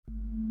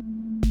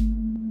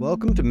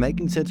Welcome to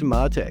Making Sense of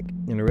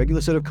MarTech, in a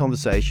regular set of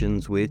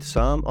conversations with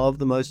some of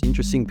the most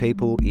interesting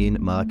people in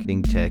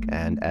marketing, tech,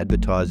 and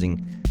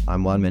advertising.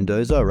 I'm Juan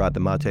Mendoza. I write the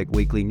MarTech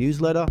Weekly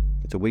newsletter.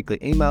 It's a weekly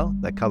email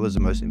that covers the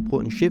most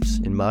important shifts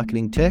in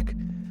marketing tech.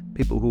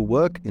 People who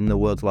work in the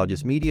world's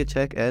largest media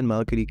tech and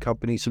marketing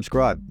companies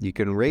subscribe. You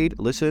can read,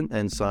 listen,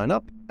 and sign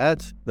up at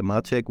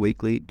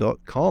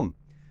themartechweekly.com.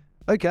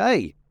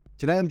 Okay,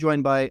 today I'm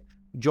joined by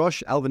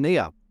Josh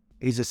Alvania.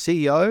 He's a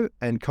CEO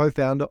and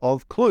co-founder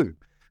of Clue.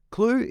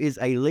 Clue is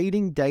a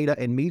leading data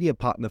and media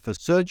partner for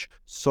search,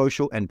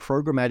 social, and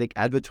programmatic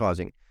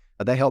advertising.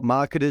 They help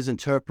marketers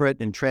interpret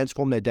and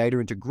transform their data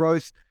into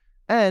growth.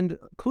 And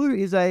Clue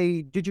is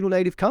a digital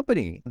native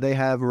company. They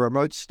have a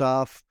remote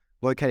staff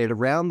located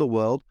around the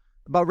world.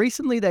 But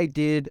recently they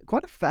did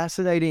quite a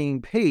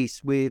fascinating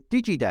piece with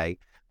DigiDay,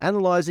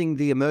 analyzing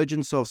the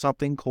emergence of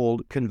something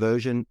called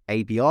conversion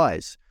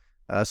APIs,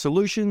 a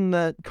solution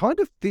that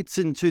kind of fits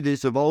into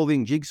this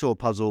evolving jigsaw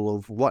puzzle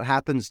of what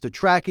happens to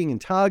tracking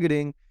and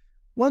targeting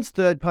once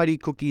third-party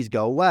cookies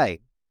go away.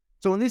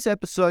 So in this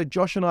episode,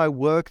 Josh and I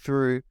work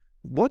through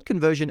what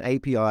conversion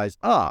APIs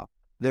are,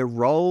 their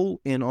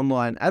role in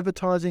online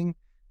advertising,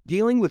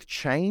 dealing with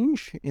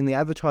change in the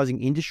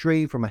advertising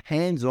industry from a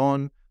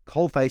hands-on,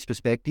 coal-face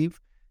perspective,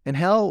 and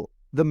how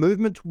the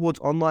movement towards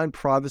online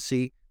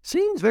privacy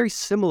seems very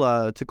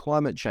similar to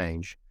climate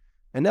change.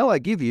 And now I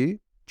give you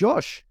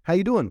Josh. How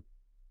you doing?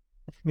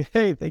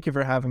 Hey, thank you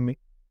for having me.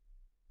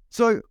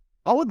 So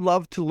I would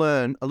love to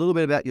learn a little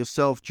bit about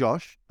yourself,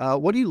 Josh.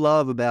 What do you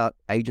love about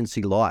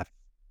agency life?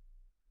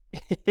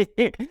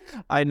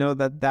 I know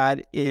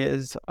that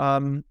is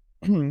an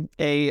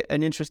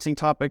interesting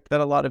topic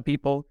that a lot of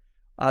people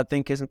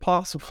think isn't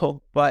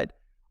possible, but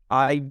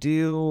I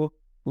do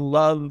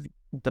love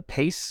the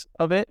pace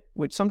of it,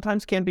 which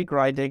sometimes can be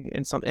grinding,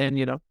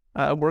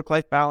 and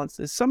work-life balance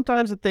is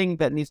sometimes a thing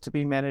that needs to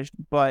be managed.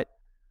 But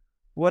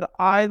what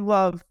I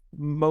love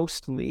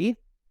mostly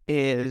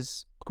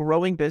is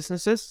growing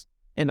businesses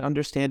and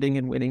understanding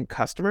and winning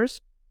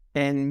customers.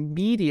 And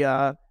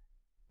media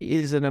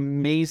is an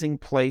amazing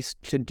place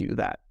to do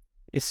that,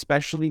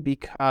 especially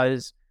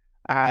because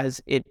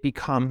as it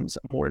becomes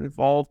more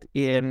involved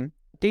in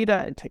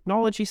data and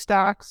technology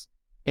stacks,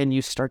 and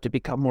you start to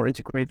become more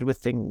integrated with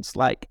things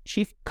like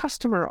chief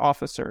customer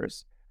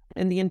officers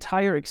and the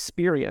entire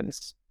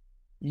experience,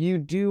 you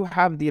do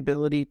have the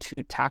ability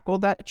to tackle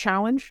that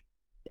challenge.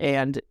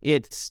 And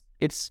it's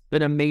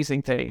an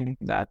amazing thing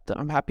that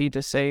I'm happy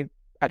to say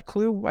at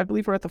Clue, I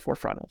believe we're at the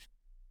forefront of.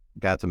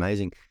 That's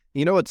amazing.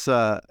 You know, it's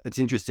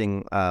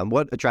interesting.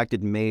 What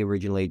attracted me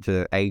originally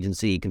to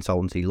agency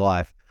consultancy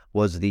life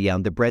was the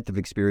breadth of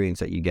experience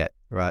that you get,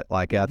 right?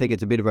 Like, I think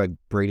it's a bit of a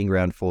breeding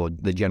ground for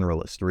the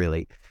generalist,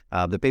 really.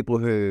 The people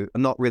who are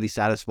not really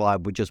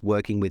satisfied with just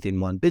working within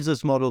one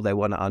business model. They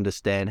want to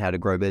understand how to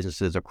grow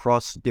businesses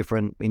across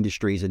different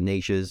industries and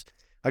niches.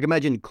 I can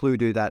imagine Clue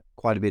do that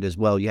quite a bit as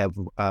well. You have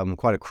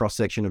quite a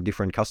cross-section of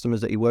different customers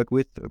that you work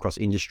with across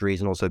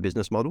industries and also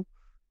business model.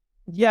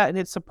 Yeah, and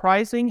it's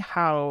surprising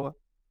how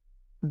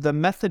the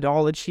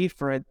methodology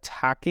for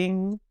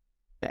attacking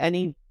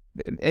any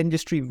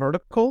industry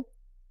vertical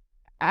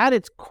at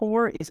its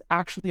core is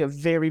actually a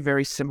very,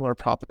 very similar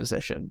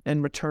proposition,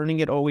 and returning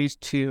it always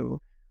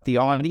to the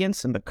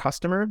audience and the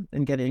customer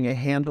and getting a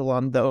handle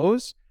on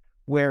those.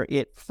 Where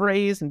it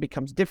frays and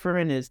becomes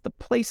different is the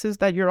places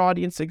that your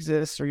audience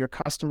exists or your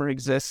customer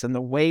exists and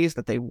the ways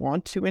that they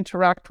want to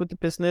interact with the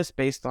business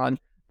based on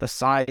the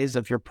size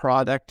of your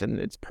product and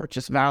its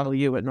purchase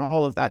value and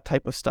all of that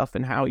type of stuff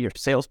and how your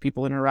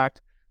salespeople interact.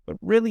 But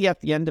really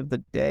at the end of the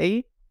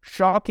day,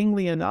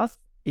 shockingly enough,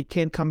 it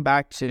can come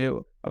back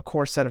to a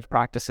core set of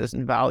practices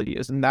and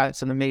values. And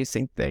that's an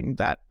amazing thing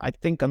that I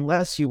think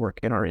unless you work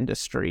in our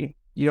industry,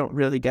 you don't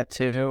really get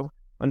to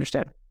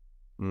understand.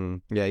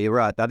 Yeah, you're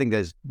right. I think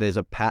there's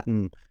a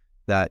pattern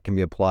that can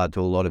be applied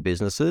to a lot of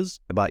businesses,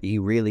 but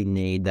you really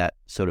need that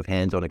sort of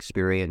hands-on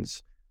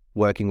experience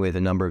working with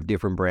a number of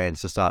different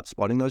brands to start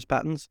spotting those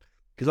patterns.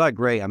 Because I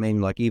agree. I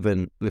mean, like,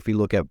 even if we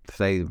look at,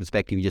 say, the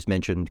perspective you just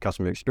mentioned,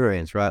 customer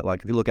experience, right?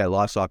 Like, if you look at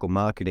lifecycle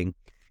marketing,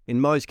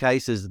 in most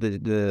cases,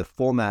 the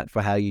format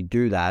for how you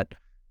do that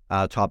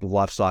type of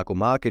lifecycle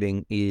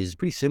marketing is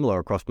pretty similar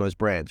across most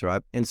brands,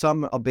 right? And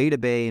some are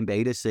B2B and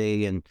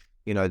B2C, and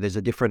there's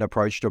a different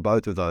approach to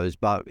both of those,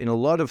 but in a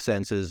lot of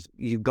senses,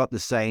 you've got the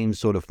same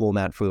sort of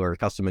format for a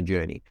customer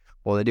journey,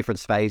 or the different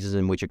phases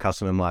in which a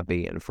customer might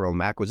be in,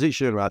 from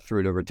acquisition right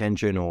through to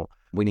retention or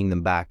winning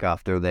them back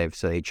after they've,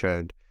 say,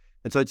 churned.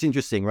 And so it's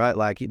interesting, right?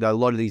 Like, a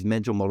lot of these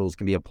mental models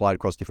can be applied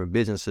across different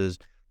businesses,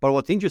 but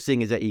what's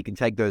interesting is that you can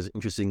take those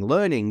interesting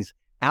learnings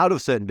out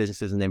of certain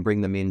businesses and then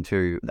bring them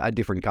into a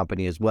different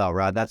company as well,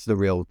 right? That's the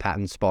real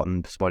pattern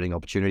spotting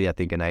opportunity, I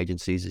think, in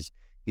agencies is,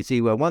 you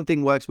see where one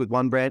thing works with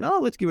one brand,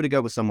 let's give it a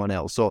go with someone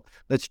else. Or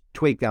let's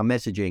tweak our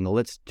messaging, or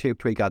let's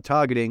tweak our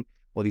targeting,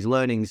 or these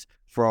learnings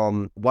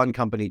from one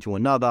company to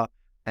another.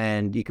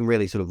 And you can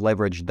really sort of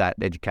leverage that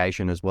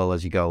education as well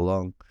as you go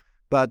along.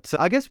 But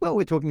I guess what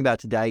we're talking about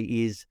today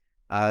is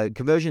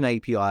conversion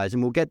APIs,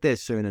 and we'll get there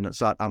soon and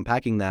start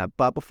unpacking that.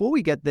 But before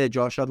we get there,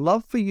 Josh, I'd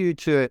love for you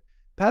to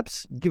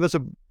perhaps give us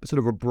a sort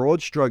of a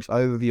broad strokes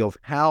overview of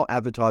how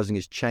advertising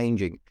is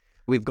changing.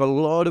 We've got a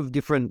lot of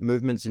different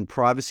movements in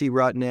privacy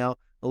right now,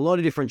 a lot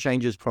of different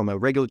changes from a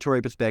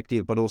regulatory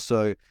perspective, but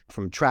also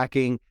from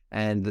tracking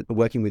and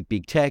working with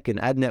big tech and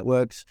ad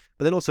networks,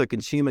 but then also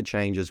consumer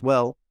change as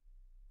well.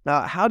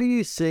 Now, how do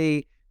you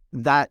see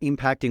that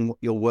impacting what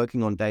you're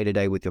working on day to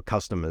day with your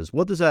customers?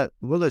 What do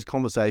those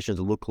conversations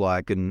look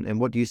like, and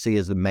what do you see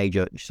as the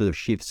major sort of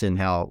shifts in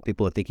how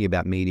people are thinking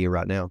about media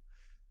right now?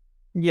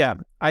 Yeah,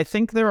 I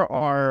think this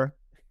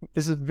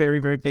is a very,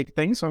 very big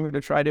thing. So I'm going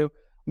to try to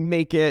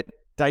make it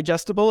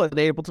digestible and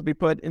able to be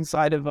put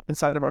inside of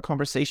our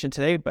conversation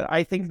today. But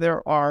I think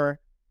there are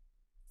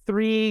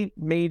three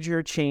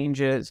major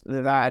changes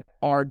that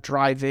are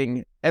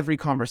driving every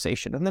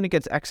conversation, and then it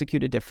gets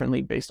executed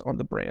differently based on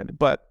the brand.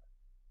 But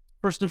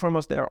first and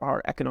foremost, there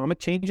are economic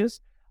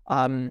changes.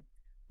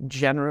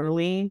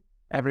 Generally,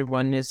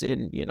 everyone is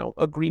in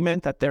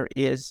agreement that there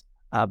is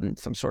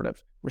some sort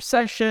of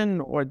recession,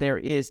 or there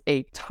is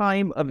a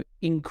time of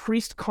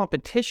increased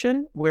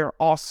competition where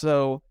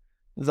also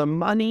the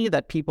money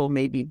that people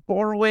may be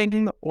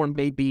borrowing or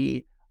may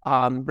be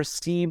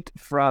received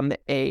from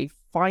a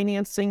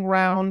financing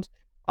round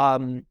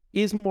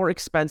is more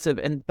expensive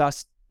and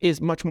thus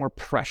is much more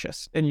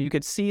precious. And you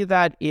could see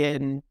that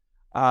in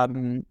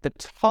the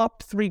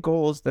top three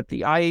goals that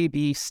the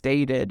IAB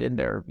stated in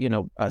their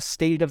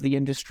state of the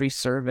industry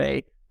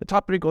survey. The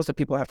top three goals that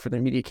people have for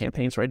their media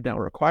campaigns right now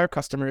are acquire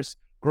customers,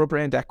 grow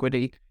brand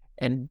equity,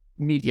 and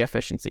media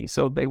efficiency.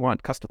 So they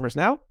want customers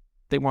now,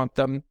 they want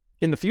them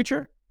in the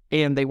future,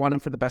 and they want them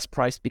for the best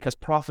price because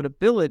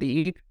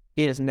profitability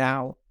is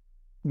now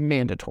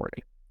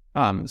mandatory.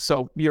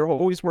 So you're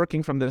always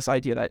working from this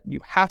idea that you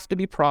have to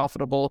be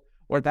profitable,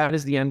 or that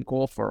is the end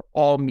goal for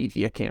all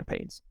media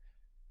campaigns.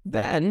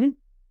 Then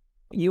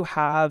you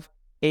have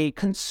a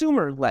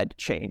consumer-led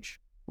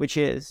change, which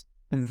is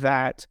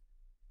that,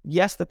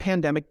 yes, the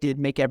pandemic did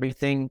make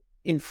everything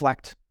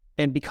inflect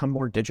and become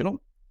more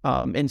digital.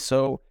 And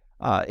so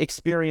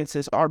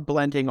experiences are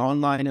blending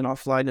online and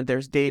offline, and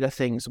there's data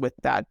things with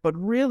that. But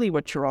really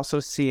what you're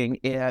also seeing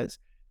is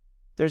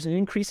there's an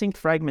increasing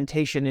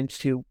fragmentation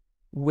into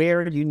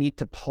where you need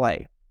to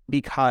play,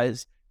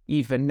 because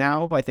even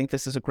now, I think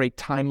this is a great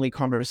timely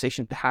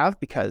conversation to have,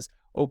 because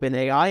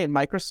OpenAI and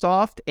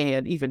Microsoft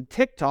and even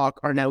TikTok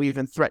are now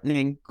even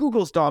threatening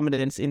Google's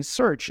dominance in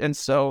search. And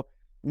so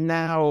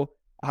now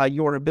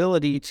your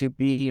ability to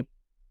be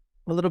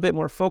a little bit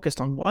more focused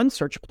on one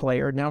search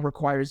player now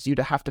requires you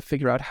to have to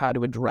figure out how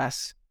to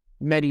address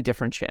many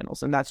different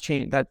channels. And that's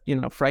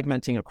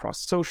fragmenting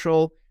across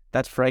social,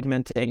 that's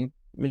fragmenting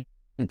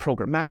in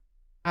programmatic,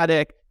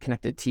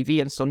 connected TV.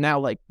 And so now,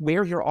 like,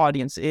 where your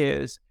audience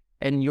is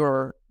and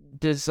your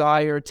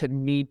desire to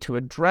need to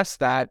address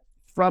that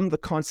from the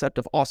concept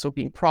of also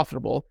being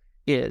profitable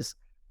is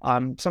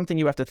something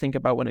you have to think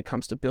about when it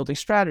comes to building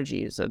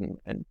strategies.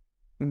 And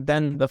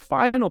then the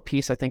final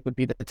piece, I think, would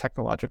be the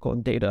technological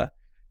and data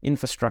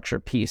infrastructure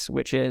piece,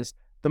 which is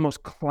the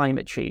most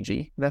climate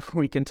changey that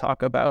we can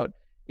talk about,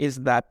 is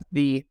that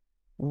the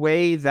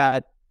way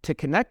that to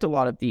connect a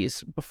lot of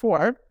these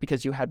before,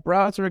 because you had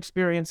browser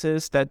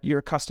experiences that your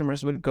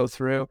customers would go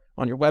through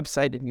on your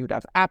website, and you'd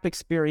have app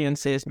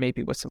experiences,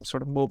 maybe with some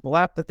sort of mobile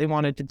app that they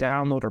wanted to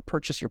download or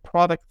purchase your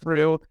product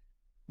through.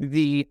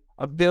 The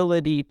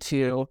ability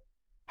to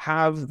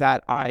have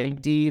that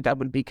ID that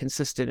would be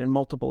consistent in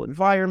multiple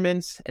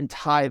environments and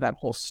tie that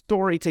whole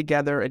story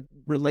together and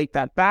relate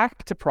that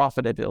back to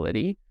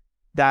profitability,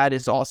 that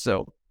is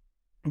also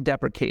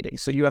deprecating.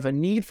 So you have a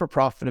need for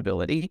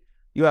profitability.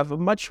 You have a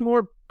much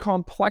more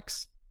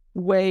complex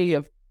way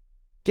of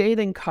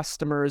gating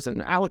customers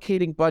and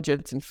allocating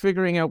budgets and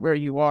figuring out where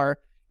you are.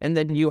 And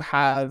then you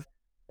have,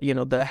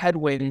 the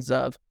headwinds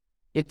of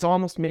it's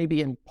almost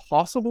maybe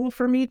impossible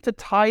for me to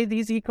tie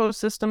these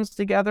ecosystems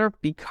together,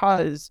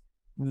 because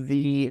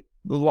the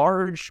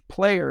large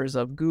players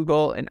of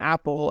Google and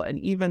Apple and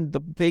even the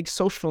big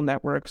social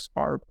networks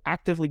are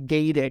actively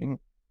gating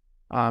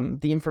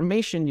the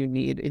information you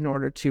need in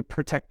order to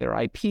protect their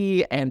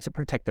IP and to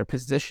protect their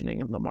positioning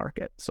in the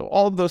market. So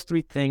all of those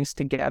three things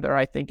together,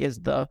 I think, is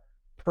the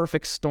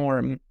perfect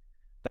storm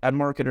that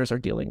marketers are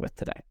dealing with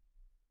today.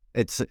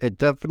 It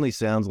definitely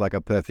sounds like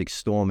a perfect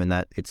storm in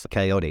that it's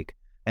chaotic.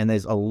 And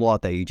there's a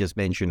lot that you just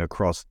mentioned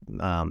across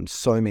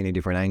so many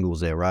different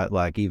angles there, right?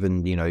 Like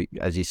even,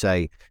 as you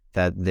say,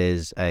 that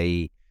there's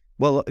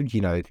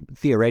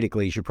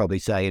theoretically, you should probably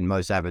say in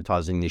most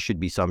advertising, there should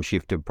be some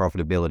shift to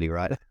profitability,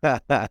 right?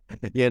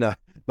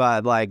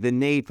 But like the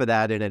need for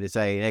that, and it's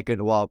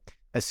a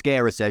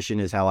scare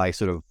recession is how I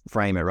sort of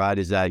frame it, right?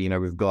 Is that,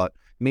 we've got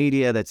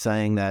media that's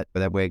saying that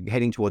we're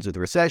heading towards a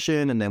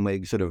recession, and then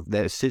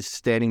they're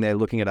standing there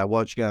looking at our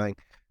watch going,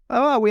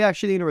 oh, we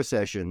actually in a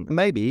recession.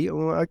 Maybe.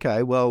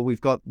 Okay, well,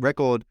 we've got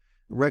record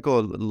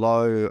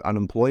low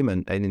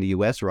unemployment in the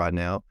US right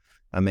now.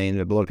 I mean,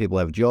 a lot of people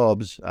have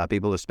jobs.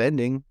 People are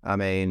spending. I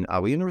mean,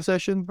 are we in a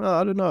recession? Oh,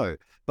 I don't know.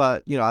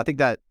 But, I think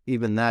that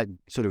even that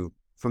sort of,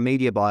 for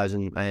media buyers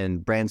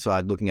and brand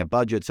side looking at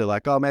budgets, they're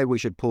like, oh, maybe we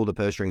should pull the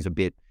purse strings a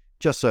bit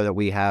just so that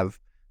we have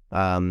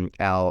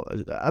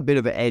a bit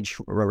of an edge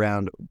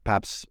around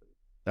perhaps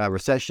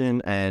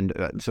recession and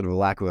sort of a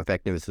lack of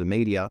effectiveness of the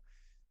media.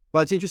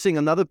 But it's interesting,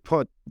 another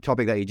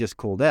topic that you just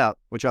called out,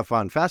 which I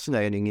find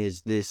fascinating,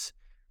 is this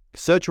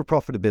search for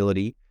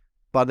profitability,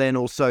 but then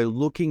also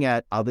looking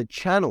at other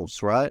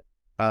channels, right?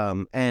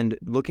 And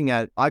looking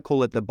at, I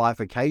call it the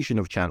bifurcation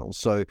of channels.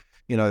 So,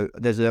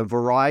 there's a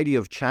variety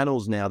of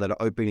channels now that are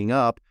opening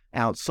up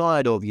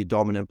outside of your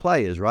dominant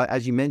players, right?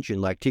 As you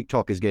mentioned, like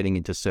TikTok is getting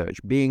into search.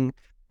 Bing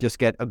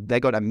they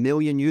got 1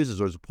 million users,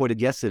 or was reported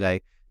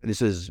yesterday.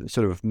 This is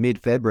sort of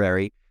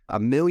mid-February,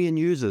 1 million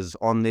users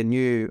on their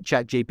new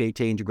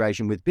ChatGPT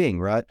integration with Bing,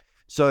 right?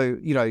 So,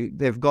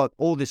 they've got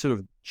all this sort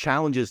of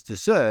challenges to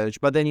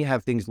search, but then you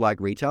have things like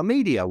retail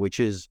media, which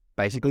is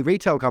basically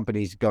retail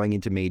companies going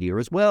into media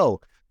as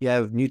well. You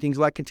have new things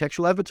like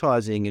contextual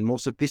advertising and more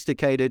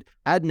sophisticated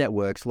ad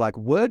networks like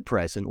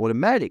WordPress and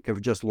Automatic have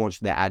just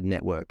launched their ad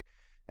network.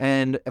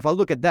 And if I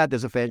look at that,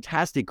 there's a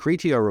fantastic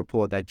Criteo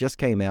report that just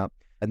came out,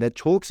 and that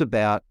talks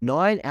about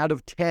 9 out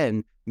of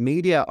 10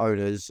 media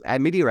owners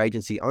and media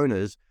agency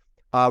owners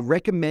are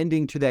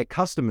recommending to their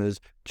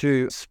customers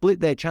to split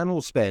their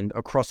channel spend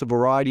across a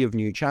variety of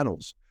new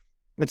channels.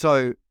 And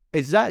so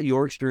is that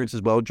your experience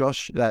as well,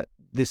 Josh, that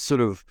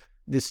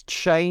this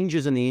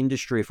changes in the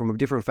industry from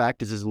different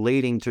factors is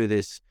leading to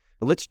this,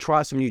 let's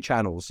try some new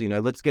channels,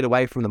 let's get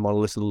away from the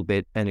monolith a little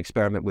bit and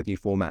experiment with new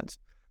formats?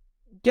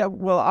 Yeah,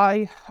 well,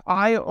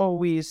 I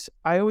always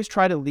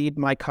try to lead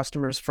my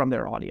customers from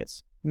their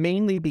audience,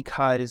 mainly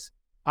because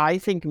I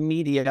think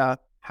media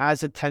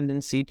has a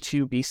tendency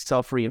to be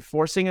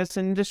self-reinforcing as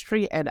an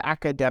industry and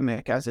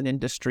academic as an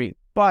industry.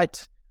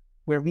 But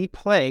where we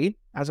play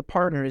as a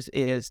partner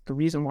is the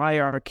reason why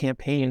our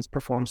campaigns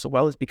perform so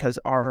well is because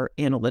our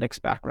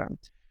analytics background.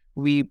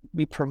 We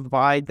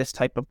provide this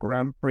type of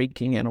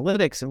groundbreaking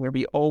analytics, and where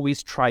we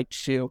always try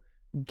to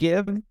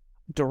give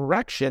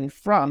direction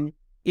from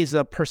is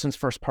a person's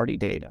first-party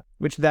data,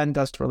 which then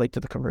does relate to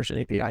the conversion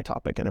API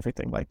topic and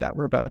everything like that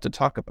we're about to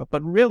talk about.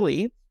 But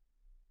really,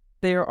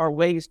 there are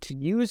ways to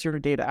use your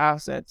data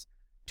assets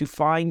to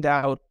find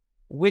out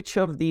which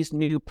of these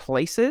new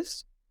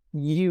places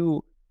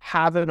you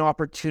have an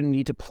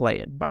opportunity to play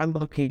in by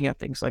looking at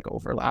things like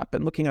overlap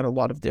and looking at a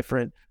lot of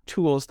different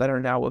tools that are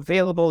now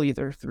available,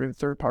 either through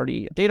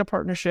third-party data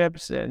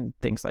partnerships and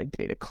things like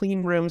data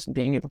clean rooms and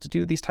being able to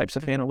do these types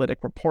of analytic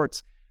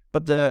reports.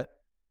 But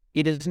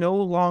it is no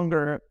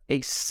longer a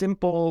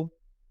simple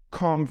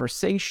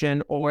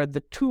conversation, or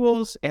the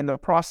tools and the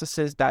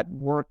processes that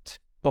worked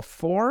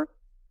before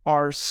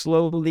are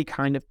slowly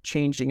kind of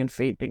changing and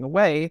fading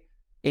away.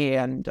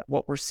 And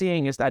what we're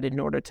seeing is that in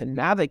order to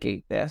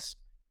navigate this,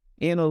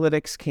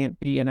 analytics can't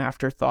be an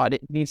afterthought.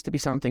 It needs to be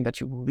something that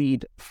you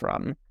lead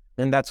from.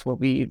 And that's what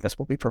we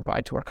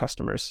provide to our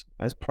customers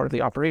as part of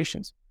the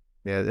operations.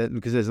 Yeah,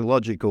 because there's a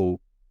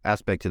logical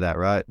aspect to that,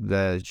 right?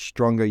 The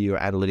stronger your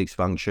analytics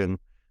function,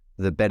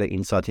 the better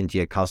insight into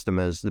your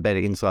customers. The better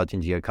insight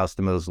into your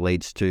customers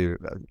leads to,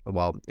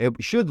 it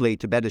should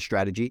lead to better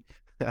strategy.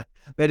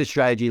 Better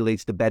strategy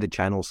leads to better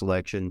channel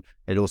selection.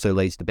 It also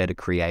leads to better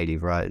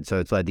creative, right? So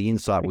it's like the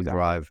insight will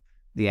drive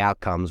the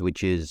outcomes,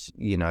 which is,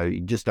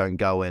 you just don't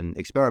go and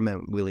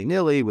experiment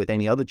willy-nilly with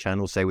any other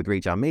channel, say with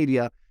retail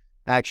media.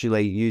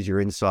 Actually use your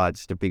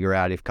insights to figure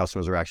out if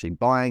customers are actually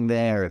buying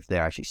there, if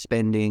they're actually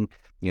spending,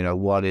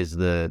 what is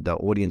the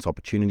audience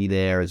opportunity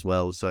there as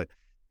well. So,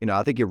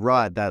 I think you're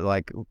right that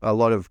like a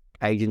lot of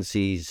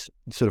agencies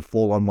sort of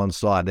fall on one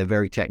side. They're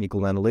very technical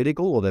and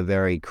analytical, or they're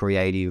very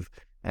creative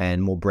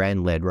and more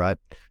brand led, right?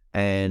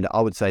 And I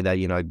would say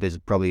that, there's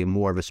probably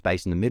more of a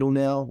space in the middle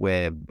now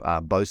where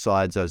both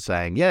sides are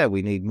saying, yeah,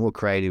 we need more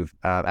creative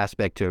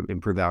aspect to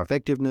improve our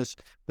effectiveness.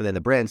 But then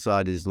the brand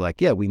side is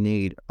like, yeah, we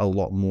need a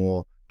lot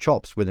more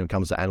chops when it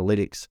comes to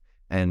analytics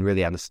and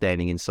really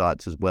understanding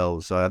insights as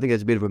well. So I think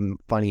there's a bit of a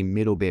funny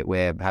middle bit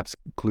where perhaps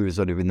Clue is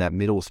sort of in that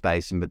middle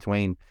space in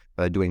between,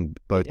 doing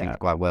both things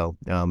quite well.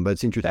 But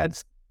it's interesting.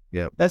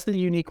 That's the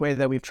unique way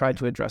that we've tried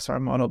to address our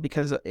model,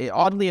 because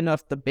oddly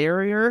enough, the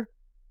barrier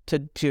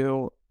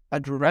to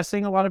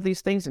addressing a lot of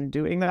these things and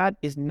doing that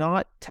is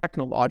not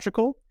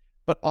technological,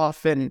 but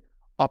often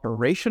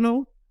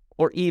operational,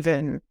 or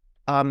even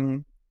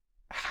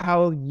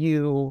how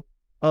you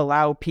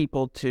allow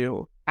people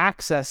to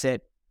access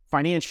it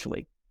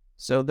financially.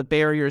 So the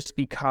barriers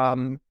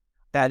become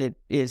that it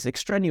is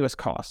extraneous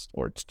cost,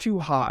 or it's too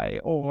high,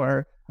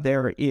 or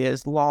there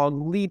is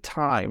long lead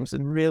times,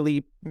 and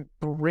really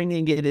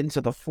bringing it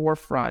into the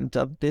forefront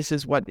of this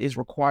is what is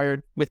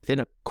required within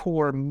a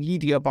core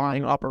media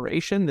buying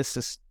operation.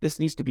 This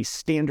needs to be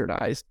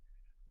standardized.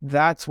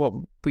 That's what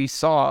we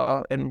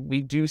saw, and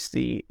we do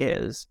see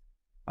is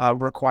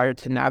required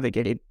to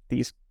navigate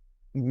these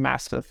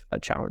massive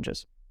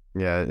challenges.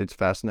 Yeah, it's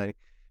fascinating.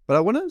 But I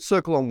want to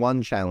circle on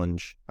one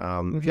challenge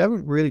you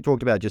haven't really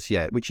talked about just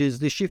yet, which is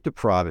the shift to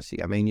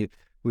privacy. I mean,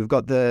 we've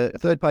got the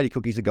third-party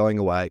cookies are going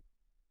away.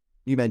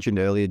 You mentioned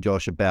earlier,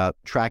 Josh, about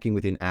tracking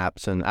within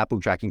apps and Apple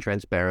tracking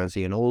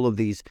transparency and all of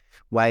these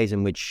ways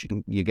in which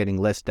you're getting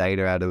less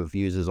data out of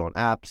users on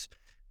apps.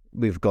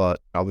 We've got,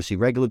 obviously,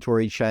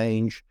 regulatory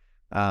change.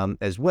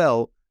 as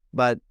well.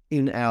 But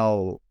in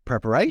our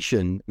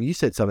preparation, you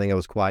said something that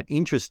was quite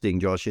interesting,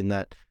 Josh, in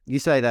that you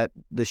say that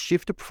the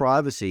shift to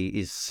privacy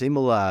is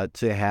similar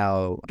to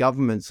how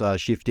governments are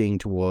shifting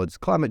towards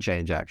climate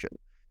change action.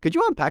 Could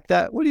you unpack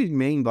that? What do you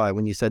mean by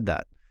when you said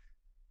that?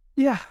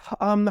 Yeah,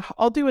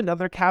 I'll do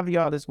another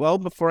caveat as well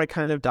before I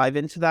kind of dive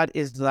into that,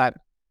 is that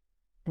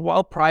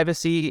while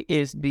privacy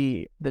is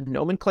the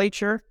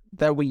nomenclature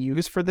that we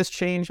use for this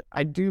change,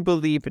 I do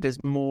believe it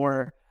is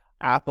more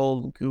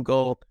Apple,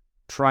 Google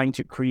trying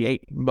to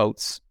create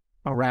moats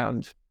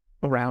around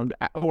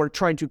or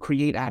trying to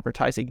create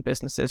advertising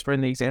businesses, for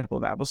in the example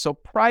of Apple. So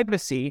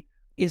privacy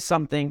is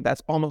something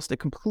that's almost a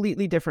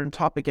completely different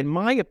topic, in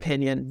my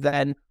opinion,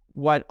 than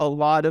what a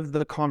lot of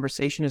the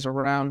conversation is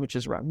around, which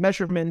is around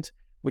measurement,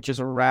 which is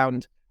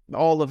around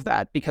all of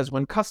that. Because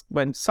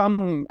when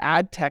some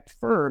ad tech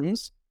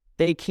firms,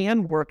 they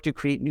can work to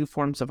create new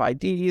forms of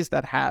IDs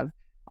that have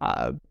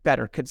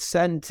better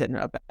consent and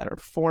a better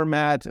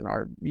format and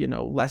are,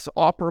 less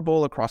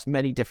operable across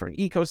many different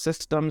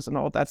ecosystems and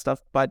all that stuff.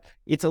 But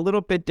it's a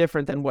little bit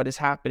different than what is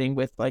happening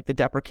with like the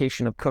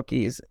deprecation of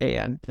cookies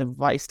and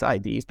device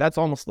IDs. That's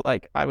almost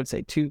like, I would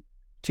say, two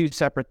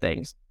separate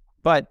things.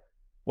 But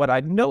what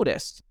I've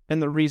noticed,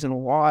 and the reason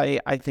why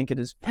I think it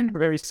is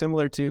very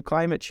similar to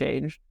climate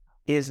change,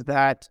 is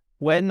that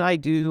when I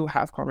do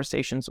have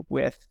conversations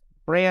with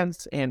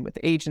brands and with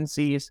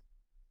agencies,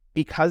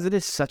 because it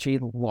is such a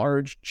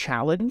large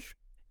challenge,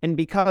 and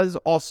because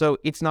also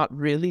it's not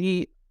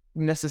really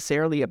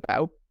necessarily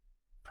about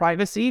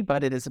privacy,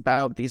 but it is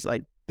about these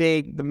like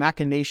the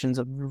machinations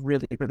of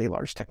really, really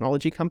large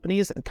technology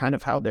companies and kind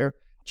of how they're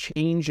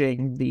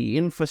changing the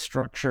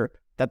infrastructure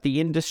that the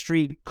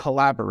industry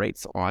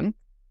collaborates on.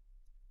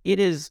 It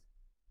is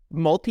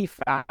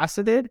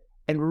multifaceted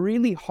and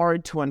really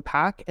hard to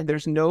unpack, and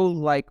there's no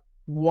like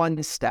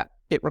one step.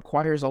 It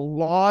requires a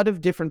lot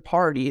of different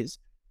parties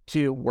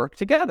to work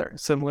together,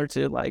 similar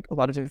to like a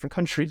lot of different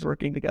countries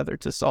working together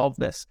to solve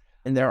this.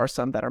 And there are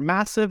some that are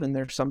massive and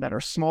there's some that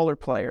are smaller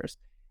players.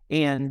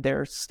 And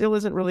there still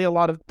isn't really a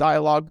lot of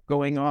dialogue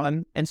going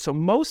on. And so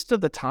most of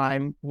the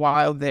time,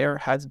 while there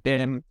has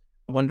been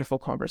a wonderful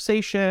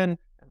conversation,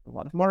 a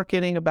lot of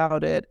marketing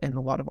about it, and a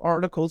lot of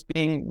articles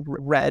being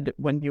read,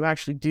 when you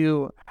actually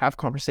do have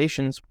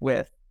conversations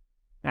with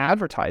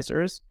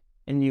advertisers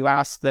and you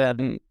ask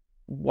them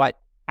what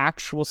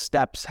actual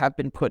steps have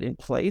been put in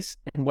place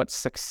and what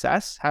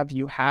success have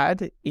you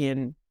had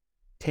in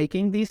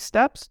taking these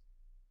steps,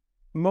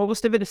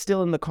 most of it is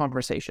still in the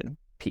conversation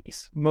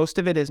piece. Most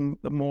of it is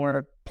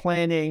more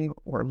planning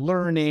or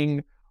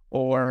learning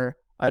or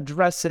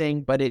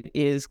addressing, but it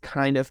is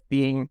kind of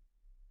the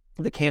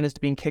can is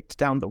being kicked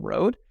down the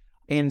road.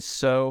 And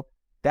so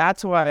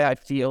that's why I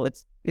feel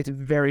it's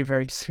very,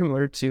 very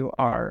similar to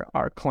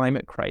our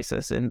climate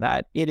crisis, in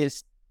that it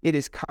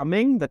is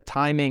coming, the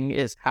timing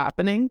is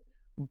happening,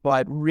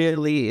 but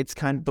really it's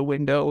kind of the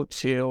window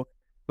to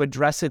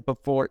address it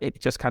before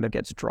it just kind of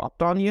gets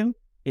dropped on you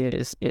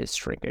is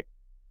shrinking.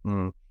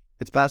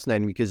 It's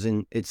fascinating because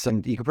you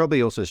could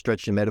probably also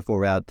stretch the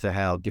metaphor out to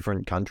how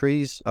different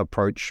countries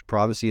approach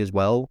privacy as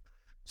well.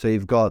 So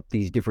you've got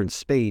these different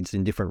speeds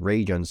in different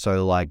regions.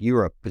 So like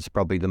Europe is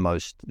probably the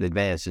most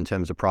advanced in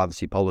terms of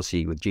privacy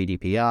policy with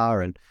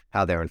GDPR and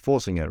how they're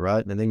enforcing it,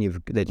 right? And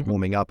then that's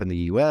warming up in the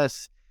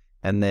US,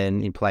 and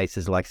then in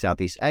places like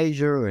Southeast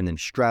Asia and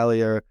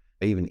Australia,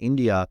 even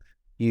India,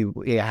 you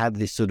have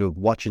this sort of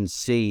watch and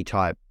see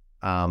type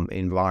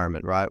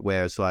environment, right?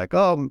 Where it's like,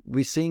 oh,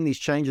 we're seeing these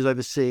changes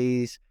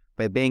overseas,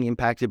 we're being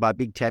impacted by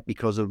big tech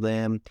because of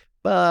them,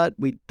 but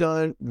we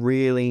don't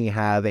really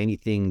have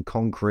anything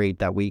concrete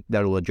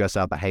that'll address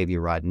our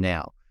behavior right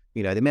now.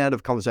 The amount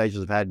of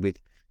conversations I've had with,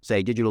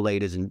 say, digital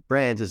leaders and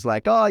brands is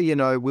like, oh,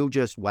 we'll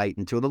just wait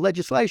until the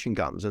legislation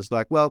comes. And it's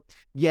like, well,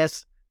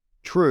 yes,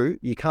 true,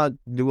 you can't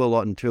do a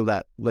lot until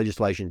that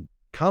legislation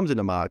comes in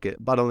the market.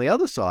 But on the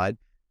other side,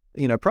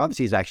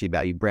 privacy is actually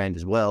about your brand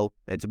as well.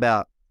 It's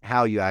about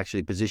how you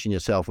actually position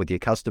yourself with your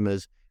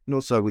customers and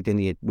also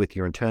with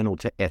your internal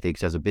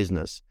ethics as a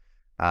business.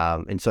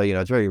 And so,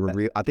 it's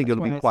very, I think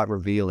it'll be quite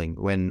revealing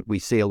when we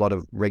see a lot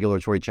of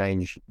regulatory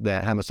change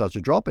that hammer starts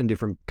to drop in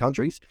different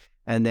countries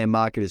and their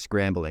market is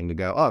scrambling to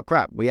go, oh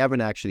crap, we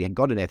haven't actually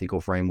got an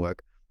ethical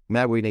framework.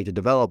 Now we need to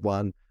develop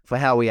one for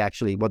how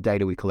what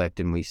data we collect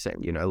and we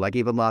send, like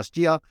even last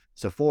year,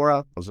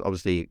 Sephora was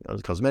obviously a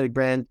cosmetic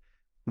brand,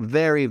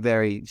 very,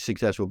 very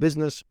successful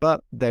business,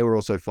 but they were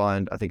also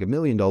fined, I think, $1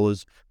 million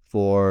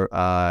for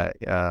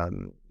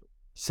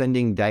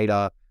sending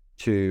data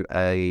to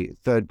a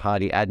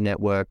third-party ad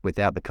network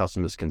without the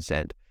customer's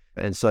consent.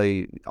 And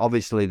so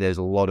obviously there's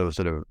a lot of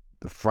sort of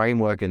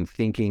framework and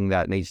thinking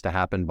that needs to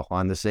happen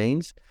behind the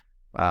scenes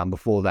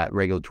before that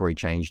regulatory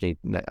change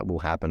will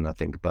happen, I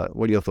think. But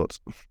what are your thoughts?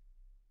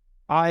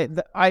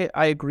 I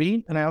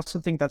agree. And I also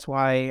think that's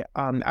why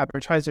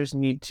advertisers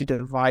need to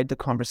divide the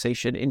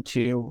conversation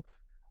into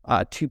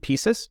two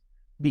pieces,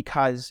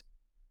 because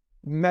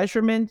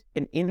measurement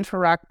and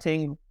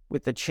interacting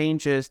with the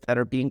changes that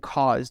are being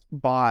caused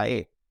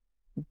by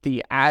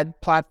the ad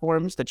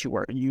platforms that you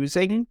are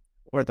using,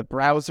 or the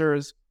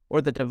browsers,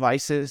 or the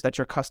devices that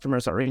your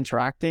customers are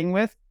interacting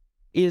with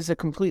is a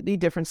completely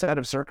different set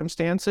of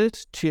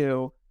circumstances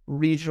to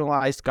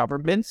regionalized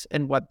governments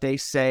and what they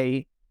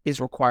say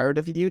is required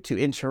of you to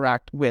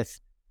interact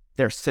with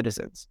their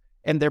citizens.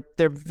 And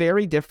they're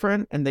very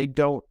different, and they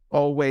don't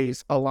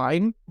always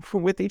align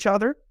with each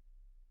other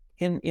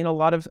in a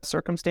lot of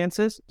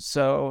circumstances.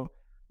 So,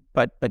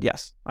 but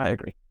yes, I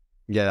agree.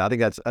 Yeah, I think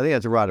that's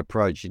the right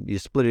approach. You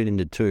split it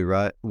into two,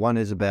 right? One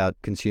is about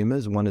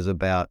consumers, one is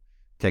about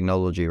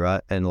technology,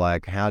 right? And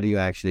like, how do you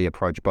actually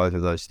approach both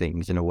of those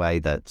things in a way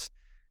that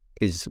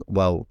is,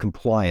 well,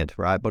 compliant,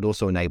 right? But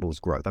also enables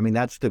growth. I mean,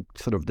 that's the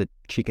sort of the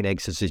chicken egg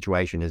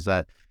situation, is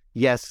that,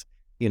 yes,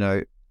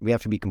 we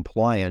have to be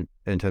compliant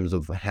in terms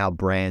of how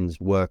brands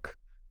work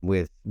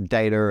with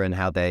data and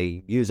how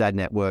they use ad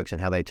networks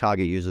and how they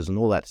target users and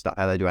all that stuff,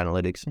 how they do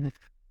analytics. Mm-hmm.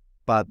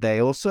 But they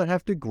also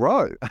have to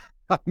grow.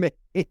 I mean,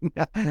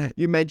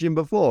 you mentioned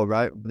before,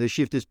 right? The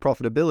shift is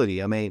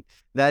profitability. I mean,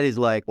 that is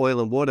like oil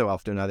and water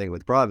often, I think,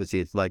 with privacy.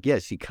 It's like,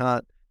 yes, you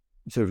can't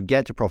sort of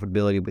get to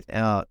profitability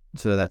without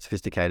sort of that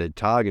sophisticated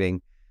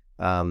targeting.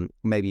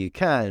 Maybe you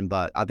can,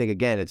 but I think,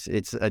 again,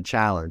 it's a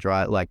challenge,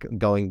 right? Like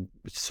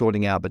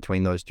sorting out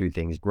between those two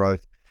things,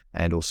 growth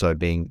and also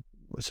being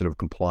sort of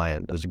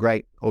compliant. There's a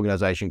great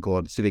organization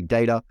called Civic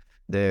Data.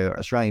 They're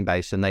Australian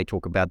based, and they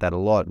talk about that a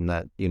lot, and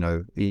that,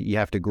 you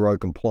have to grow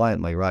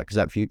compliantly, right? Because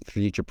that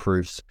future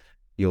proofs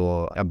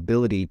your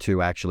ability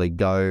to actually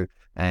go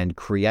and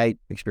create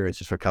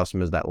experiences for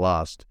customers that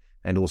last,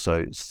 and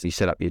also you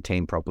set up your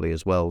team properly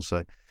as well.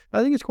 So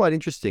I think it's quite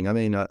interesting. I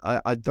mean,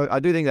 I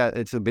do think that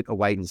it's a bit a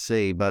wait and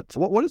see, but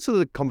what are sort of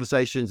the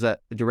conversations that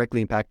are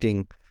directly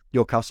impacting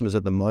your customers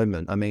at the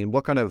moment? I mean,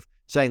 what kind of,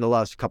 say, in the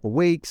last couple of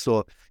weeks,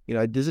 or,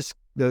 does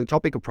the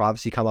topic of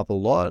privacy come up a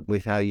lot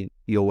with how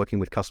you're working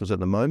with customers at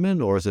the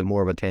moment, or is it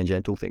more of a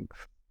tangential thing?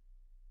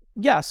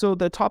 Yeah, so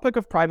the topic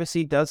of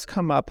privacy does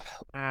come up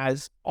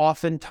as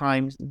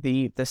oftentimes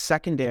the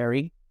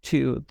secondary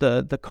to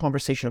the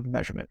conversation of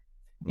measurement,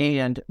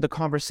 and the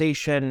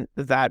conversation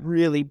that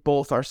really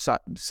both are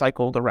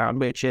cycled around,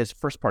 which is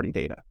first-party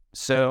data.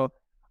 So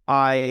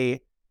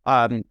I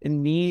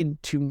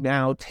need to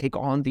now take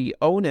on the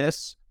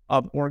onus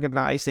of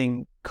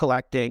organizing,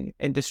 collecting,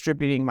 and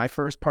distributing my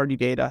first-party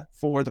data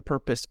for the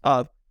purpose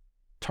of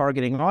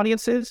targeting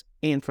audiences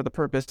and for the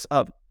purpose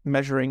of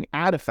measuring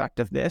ad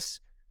effectiveness.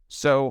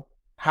 So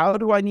how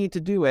do I need to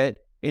do it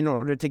in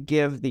order to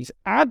give these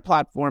ad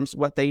platforms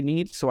what they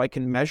need so I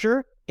can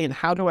measure? And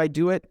how do I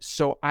do it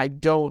so I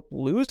don't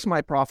lose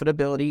my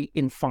profitability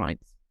in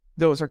fines?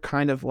 Those are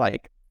kind of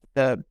like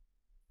the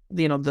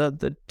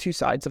two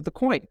sides of the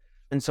coin.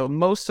 And so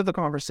most of the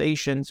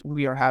conversations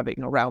we are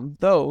having around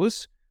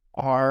those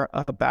are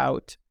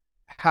about,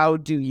 how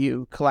do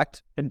you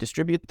collect and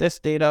distribute this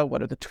data?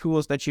 What are the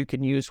tools that you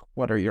can use?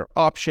 What are your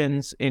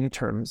options in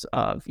terms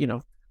of,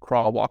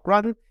 crawl, walk,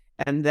 run?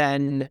 And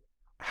then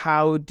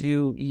how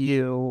do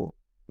you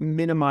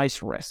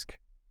minimize risk?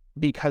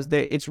 Because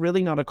it's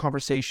really not a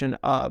conversation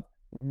of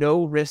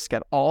no risk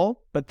at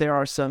all, but there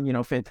are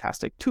some,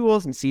 fantastic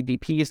tools and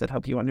CDPs that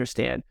help you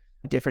understand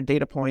different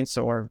data points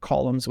or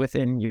columns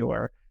within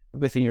your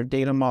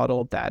data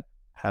model that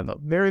have a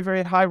very,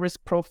 very high risk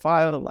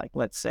profile, like,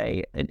 let's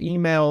say, an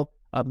email,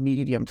 a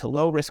medium to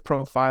low risk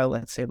profile,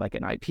 let's say like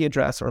an IP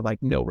address, or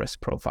like no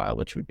risk profile,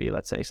 which would be,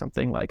 let's say,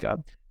 something like a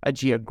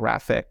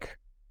geographic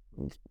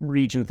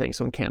region thing.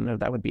 So in Canada,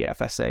 that would be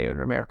FSA, or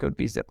in America, it would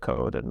be zip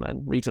code. And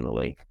then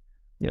regionally,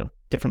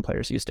 different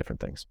players use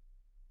different things.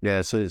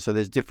 Yeah, so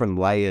there's different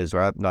layers,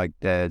 right? Like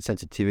the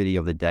sensitivity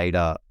of the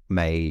data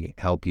may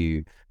help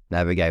you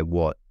navigate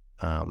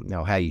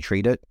how you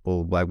treat it,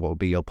 or what will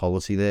be your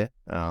policy there.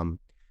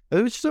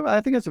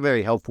 I think that's a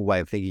very helpful way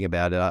of thinking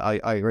about it.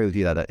 I agree with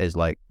you that is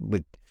like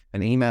with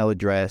an email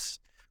address,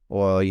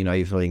 or,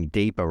 you're something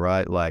deeper,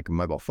 right? Like a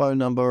mobile phone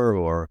number,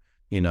 or,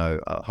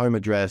 a home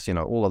address,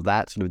 all of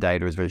that sort of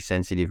data is very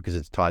sensitive because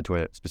it's tied to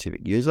a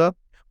specific user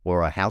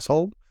or a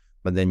household.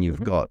 But then you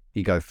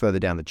go further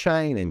down the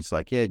chain, and it's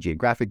like,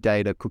 geographic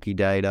data, cookie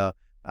data,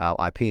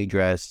 IP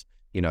address,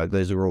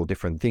 those are all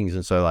different things.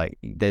 And so like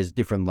there's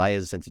different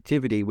layers of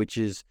sensitivity, which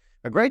is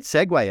a great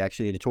segue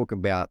actually to talk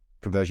about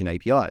conversion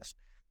APIs.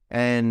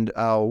 And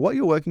what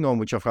you're working on,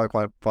 which I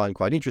find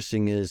quite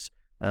interesting, is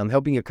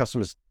helping your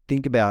customers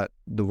think about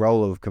the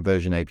role of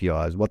conversion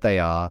APIs, what they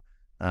are.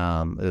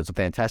 It's a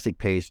fantastic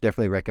piece.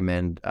 Definitely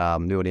recommend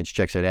the audience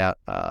checks it out.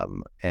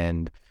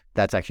 And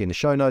that's actually in the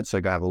show notes, so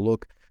go have a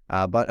look.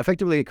 But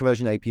effectively,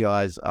 conversion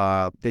APIs,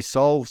 they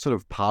solve sort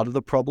of part of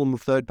the problem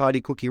of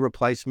third-party cookie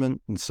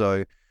replacement. And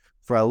so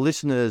for our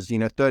listeners,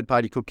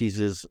 third-party cookies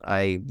is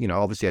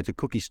obviously it's a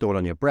cookie stored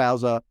on your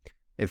browser.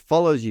 It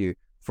follows you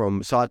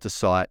from site to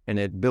site, and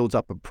it builds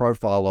up a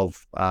profile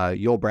of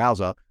your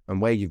browser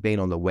and where you've been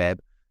on the web,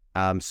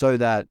 so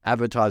that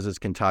advertisers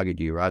can target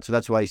you, right? So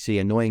that's why you see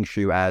annoying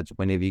shoe ads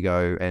whenever you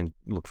go and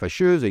look for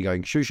shoes, or you're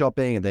going shoe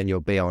shopping, and then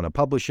you'll be on a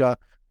publisher,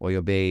 or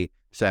you'll be,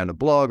 say, on a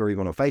blog, or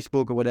even on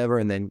Facebook or whatever,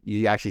 and then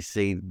you actually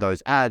see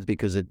those ads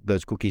because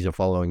those cookies are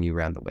following you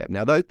around the web.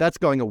 Now, that's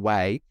going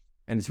away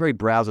And it's very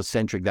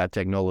browser-centric, that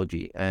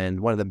technology. And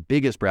one of the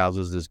biggest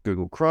browsers is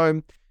Google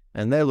Chrome,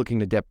 and they're looking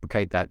to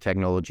deprecate that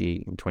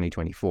technology in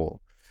 2024.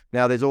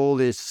 Now, there's all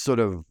this sort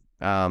of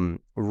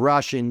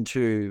rush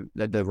into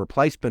the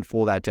replacement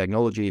for that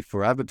technology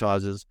for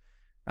advertisers.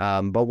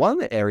 But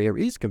one area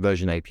is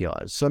conversion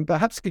APIs. So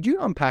perhaps could you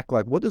unpack,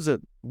 like, what is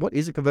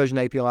a conversion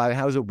API?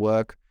 How does it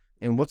work?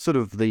 And what's sort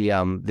of the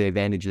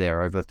advantage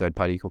there over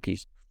third-party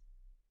cookies?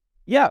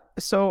 Yeah.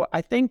 So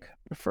I think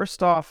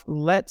first off,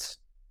 let's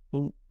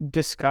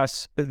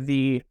discuss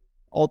the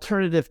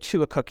alternative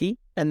to a cookie,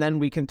 and then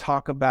we can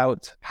talk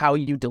about how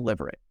you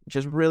deliver it, which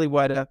is really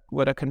what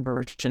a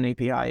conversion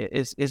API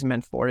is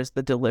meant for, is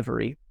the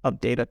delivery of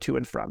data to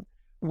and from.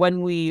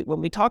 When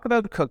we talk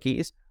about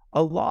cookies,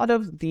 a lot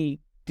of the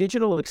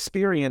digital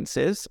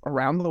experiences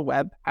around the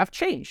web have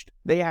changed.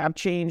 They have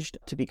changed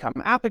to become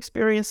app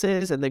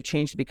experiences, and they've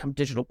changed to become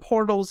digital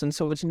portals. And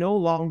so it's no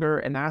longer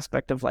an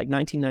aspect of like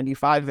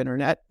 1995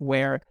 internet,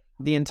 where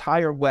the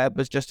entire web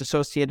was just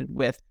associated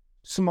with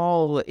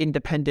small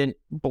independent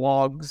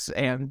blogs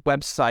and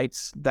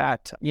websites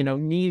that,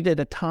 needed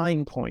a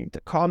time point,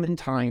 a common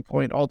time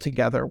point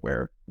altogether,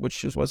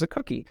 which was a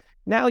cookie.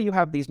 Now you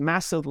have these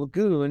massive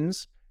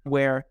lagoons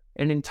where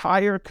an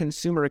entire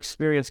consumer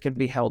experience can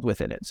be held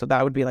within it. So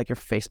that would be like your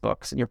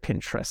Facebooks and your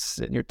Pinterests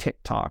and your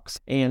TikToks.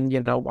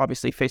 And,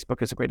 obviously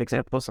Facebook is a great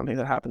example of something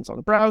that happens on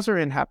the browser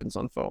and happens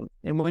on phone.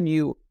 And when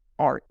you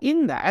are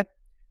in that,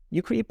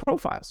 you create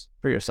profiles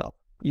for yourself.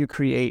 You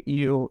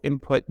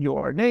input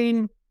your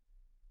name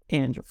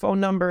and your phone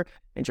number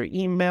and your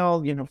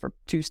email, for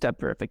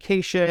two-step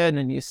verification,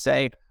 and you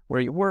say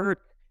where you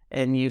work,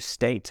 and you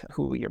state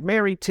who you're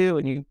married to,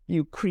 and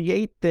you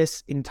create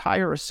this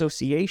entire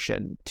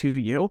association to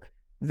you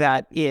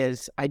that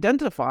is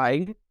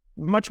identifying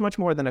much, much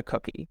more than a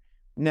cookie.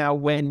 Now,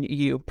 when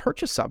you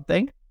purchase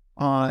something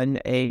on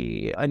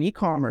an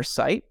e-commerce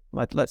site,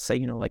 let's say,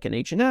 like an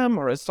H&M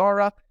or a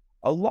Zara,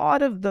 a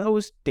lot of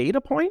those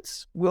data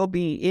points will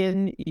be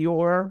in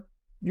your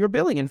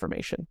billing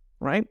information,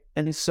 right?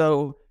 And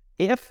so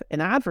if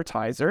an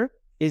advertiser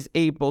is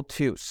able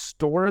to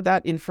store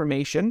that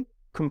information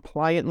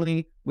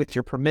compliantly with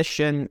your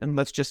permission, and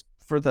let's just,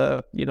 for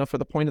the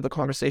point of the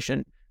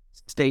conversation,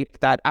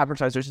 state that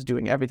advertisers is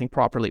doing everything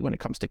properly when it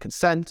comes to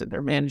consent, and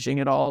they're managing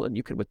it all, and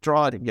you can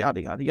withdraw it, and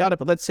yada, yada, yada.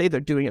 But let's say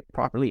they're doing it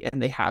properly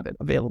and they have it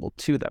available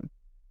to them.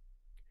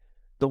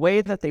 The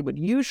way that they would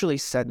usually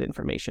send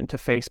information to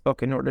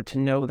Facebook in order to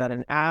know that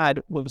an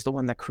ad was the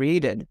one that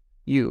created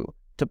you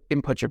to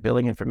input your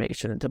billing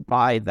information and to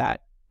buy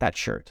that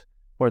shirt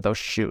or those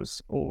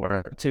shoes,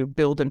 or to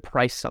build and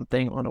price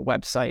something on a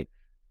website,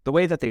 the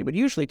way that they would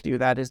usually do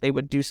that is they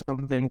would do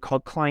something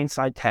called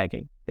client-side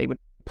tagging. They would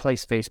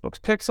place Facebook's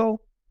pixel,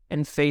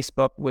 and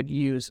Facebook would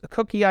use a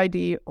cookie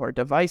ID or a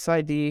device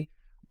ID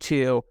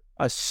to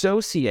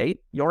associate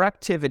your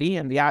activity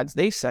and the ads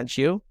they sent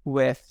you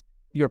with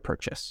your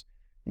purchase.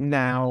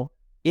 Now,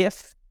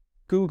 if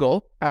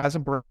Google as a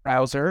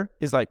browser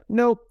is like,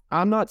 nope,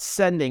 I'm not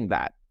sending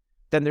that,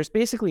 then there's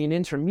basically an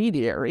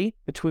intermediary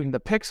between the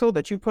pixel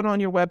that you put on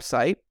your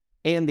website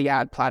and the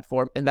ad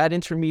platform, and that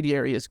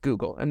intermediary is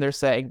Google. And they're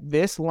saying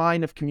this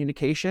line of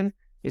communication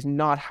is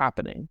not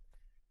happening.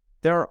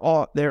 There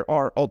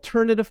are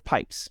alternative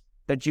pipes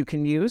that you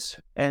can use,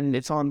 and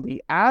it's on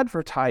the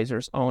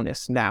advertiser's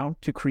onus now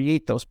to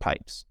create those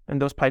pipes. And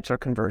those pipes are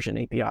conversion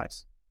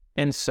APIs.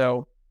 And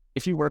so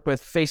if you work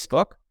with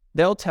Facebook,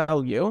 they'll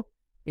tell you,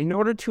 in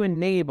order to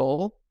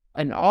enable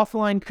an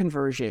offline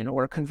conversion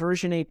or a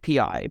conversion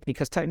API,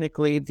 because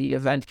technically the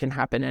event can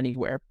happen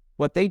anywhere,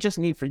 what they just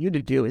need for you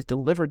to do is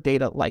deliver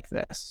data like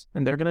this.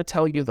 And they're going to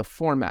tell you the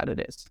format it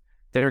is.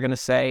 They're going to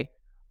say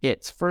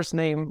it's first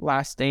name,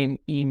 last name,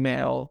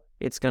 email.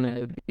 It's going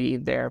to be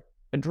their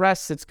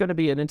address. It's going to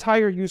be an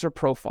entire user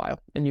profile.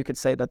 And you could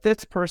say that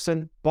this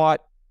person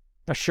bought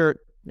a shirt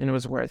and it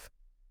was worth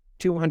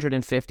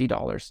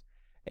 $250.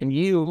 And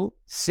you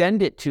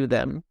send it to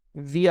them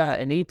via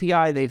an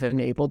API they've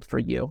enabled for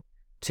you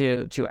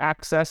to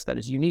access that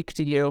is unique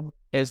to you.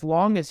 As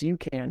long as you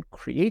can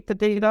create the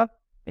data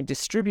and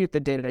distribute the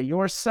data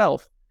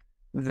yourself,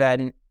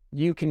 then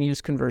you can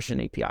use conversion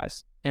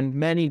APIs. And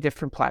many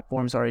different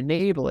platforms are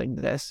enabling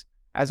this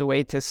as a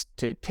way to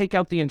take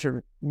out the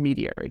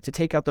intermediary, to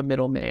take out the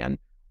middleman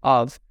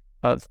of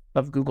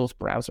Google's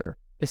browser,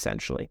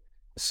 essentially.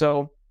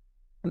 So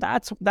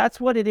that's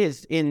what it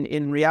is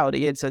in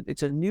reality. It's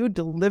a new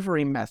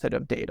delivery method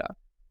of data,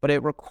 but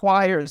it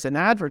requires an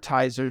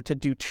advertiser to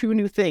do two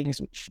new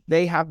things which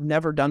they have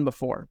never done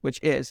before, which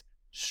is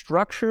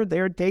structure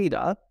their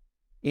data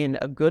in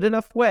a good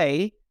enough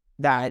way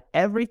that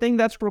everything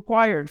that's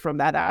required from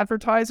that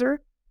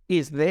advertiser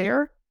is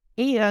there,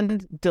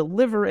 and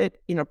deliver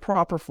it in a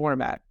proper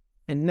format.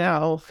 And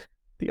now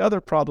the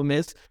other problem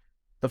is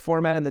the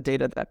format and the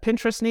data that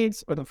Pinterest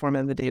needs, or the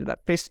format and the data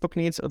that Facebook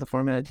needs, or the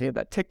format and data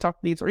that TikTok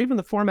needs, or even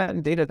the format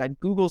and data that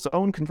Google's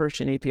own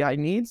conversion API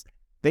needs.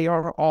 They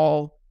are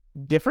all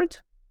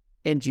different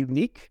and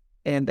unique,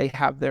 and they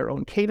have their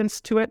own cadence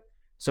to it.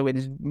 So it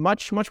is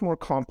much, much more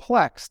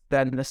complex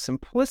than the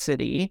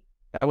simplicity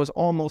that was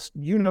almost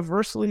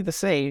universally the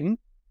same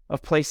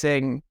of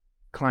placing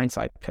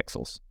client-side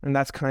pixels. And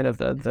that's kind of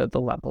the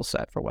level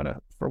set for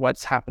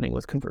what's happening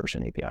with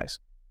conversion APIs.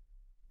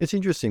 It's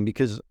interesting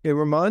because it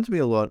reminds me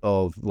a lot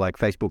of like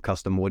Facebook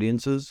custom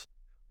audiences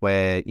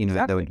where, you know,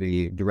 Exactly. there would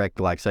be direct,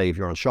 like say if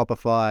you're on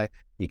Shopify,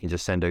 you can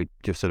just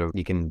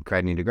you can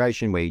create an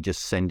integration where you're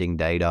just sending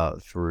data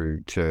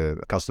through to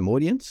a custom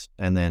audience,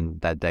 and then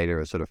that data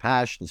is sort of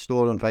hashed and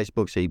stored on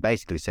Facebook. So you're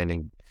basically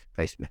sending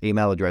Facebook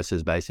email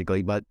addresses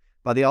basically, but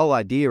the whole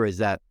idea is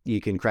that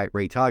you can create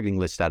retargeting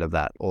lists out of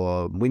that,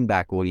 or win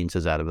back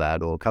audiences out of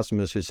that, or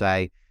customers who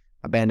say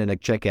abandon a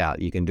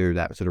checkout, you can do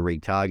that sort of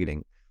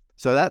retargeting.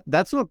 So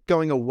that's not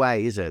going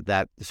away, is it?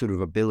 That sort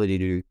of ability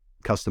to do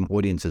custom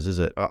audiences, is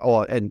it?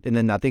 And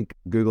then I think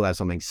Google has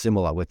something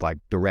similar with like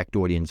direct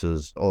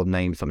audiences, or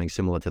name something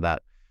similar to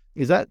that.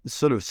 Is that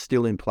sort of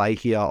still in play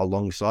here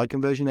alongside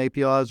conversion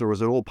APIs, or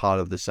is it all part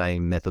of the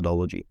same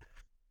methodology?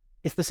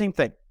 It's the same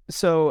thing.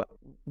 So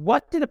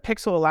what did a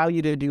pixel allow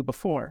you to do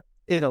before?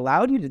 It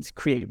allowed you to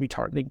create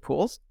retargeting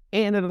pools,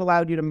 and it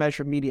allowed you to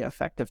measure media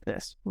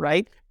effectiveness,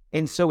 right?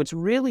 And so it's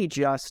really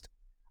just,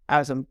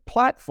 as a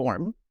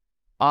platform,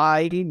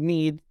 I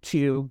need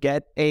to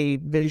get a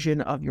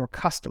vision of your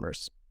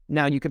customers.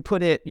 Now you could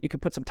put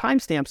some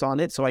timestamps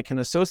on it so I can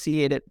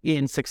associate it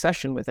in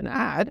succession with an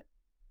ad,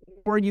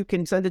 or you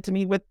can send it to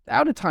me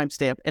without a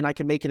timestamp and I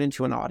can make it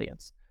into an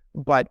audience.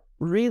 But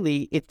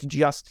really, it's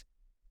just,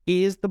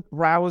 is the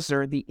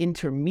browser the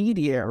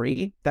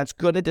intermediary that's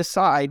going to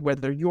decide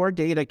whether your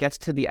data gets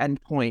to the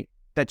endpoint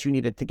that you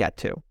need it to get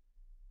to?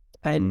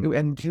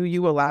 And do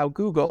you allow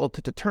Google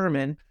to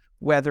determine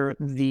whether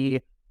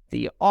the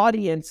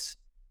audience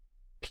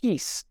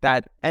piece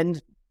that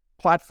end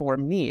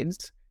platform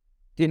needs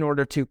in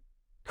order to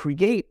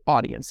create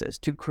audiences,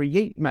 to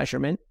create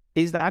measurement,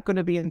 is that going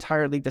to be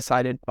entirely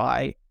decided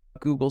by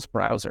Google's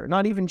browser?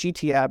 Not even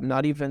GTM,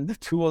 not even the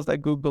tools that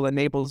Google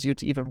enables you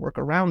to even work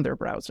around their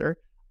browser,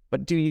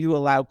 but do you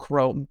allow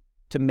Chrome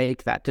to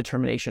make that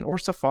determination, or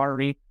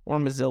Safari, or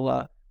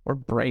Mozilla, or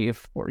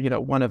Brave, or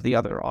one of the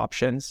other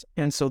options?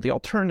 And so the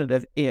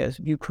alternative is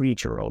you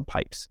create your own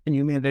pipes and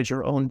you manage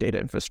your own data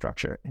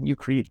infrastructure and you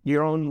create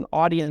your own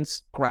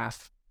audience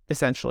graph,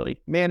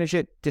 essentially. Manage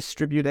it,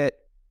 distribute it,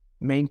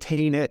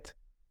 maintain it.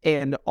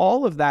 And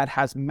all of that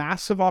has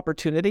massive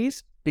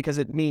opportunities because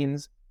it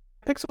means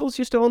pixels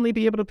used to only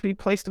be able to be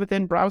placed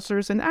within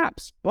browsers and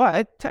apps.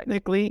 But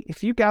technically,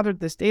 if you gathered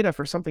this data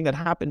for something that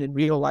happened in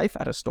real life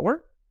at a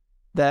store,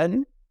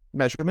 then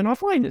measurement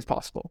offline is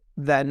possible.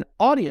 Then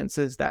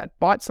audiences that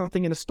bought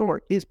something in a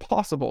store is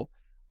possible.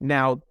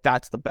 Now,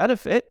 that's the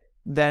benefit.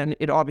 Then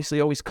it obviously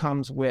always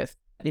comes with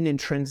an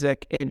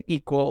intrinsic and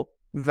equal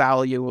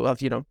value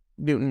of,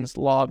 Newton's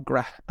law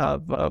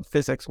of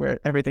physics, where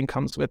everything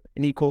comes with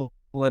an equal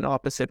and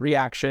opposite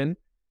reaction.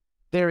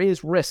 There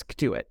is risk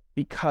to it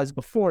because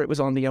before it was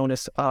on the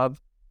onus of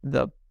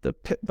the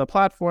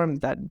platform,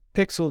 that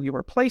pixel you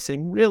were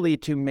placing, really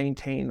to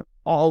maintain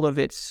all of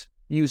its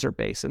user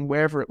base and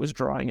wherever it was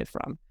drawing it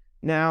from.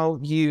 Now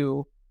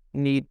you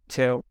need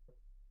to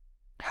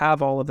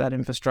have all of that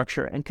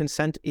infrastructure, and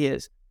consent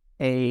is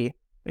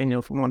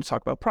if we want to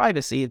talk about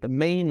privacy, the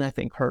main, I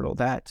think, hurdle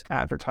that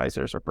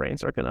advertisers or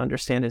brands are going to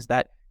understand is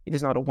that it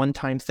is not a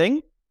one-time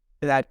thing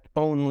that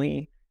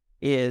only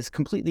is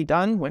completely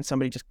done when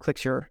somebody just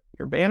clicks your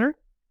banner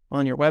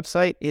on your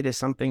website. It is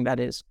something that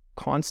is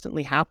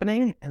constantly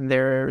happening, and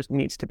there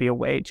needs to be a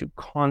way to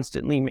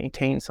constantly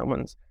maintain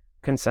someone's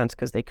consent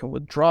because they can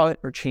withdraw it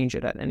or change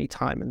it at any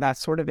time. And that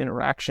sort of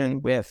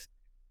interaction with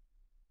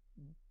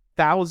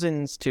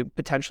thousands to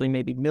potentially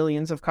maybe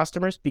millions of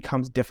customers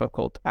becomes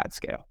difficult at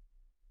scale.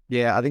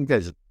 Yeah, I think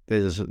there's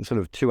sort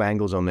of two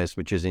angles on this,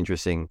 which is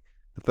interesting.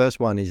 The first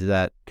one is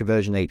that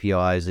conversion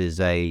APIs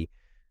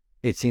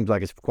it seems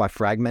like it's quite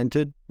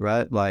fragmented,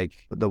 right?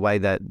 Like the way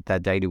that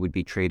data would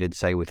be treated,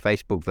 say with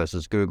Facebook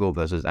versus Google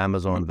versus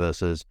Amazon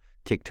versus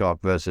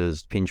TikTok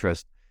versus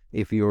Pinterest.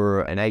 If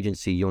you're an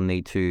agency, you'll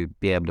need to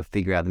be able to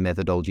figure out the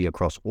methodology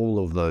across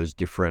all of those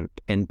different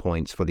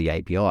endpoints for the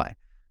API.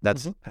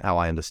 That's how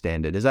I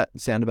understand it. Does that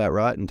sound about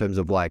right in terms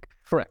of like,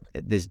 correct,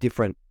 there's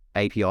different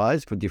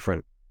APIs for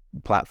different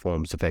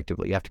platforms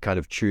effectively? You have to kind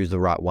of choose the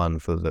right one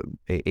for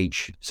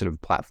each sort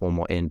of platform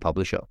or end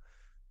publisher.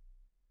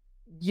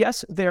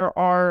 Yes, there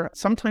are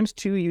sometimes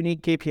two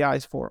unique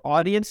APIs for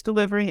audience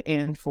delivery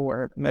and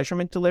for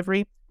measurement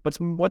delivery. But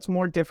what's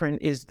more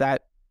different is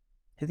that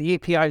the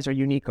APIs are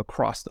unique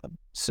across them.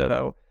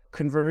 So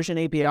conversion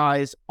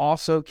APIs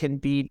also can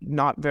be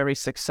not very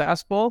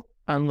successful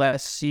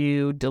unless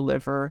you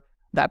deliver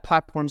that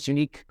platform's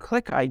unique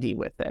click ID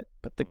with it.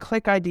 But the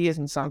click ID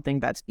isn't something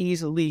that's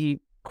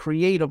easily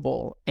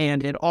creatable,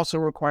 and it also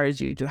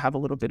requires you to have a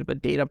little bit of a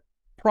data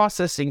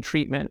processing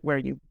treatment where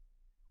you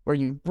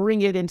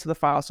bring it into the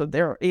file. So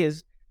there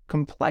is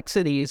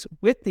complexities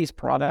with these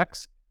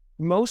products,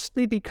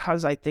 mostly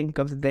because I think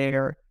of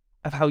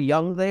how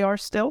young they are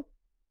still,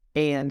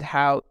 and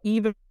how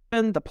even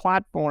the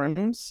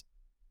platforms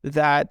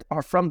that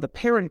are from the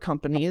parent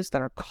companies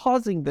that are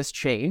causing this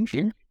change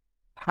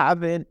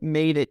haven't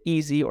made it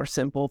easy or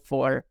simple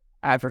for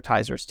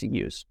advertisers to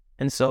use.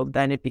 And so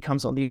then it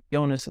becomes on the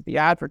onus of the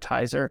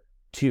advertiser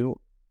to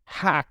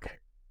hack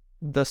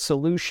the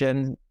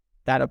solution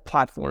that a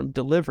platform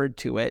delivered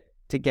to it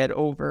to get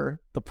over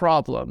the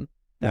problem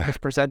that was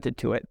presented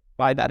to it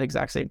by that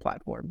exact same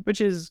platform,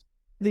 which is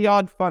the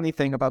odd funny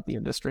thing about the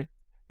industry.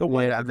 The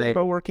way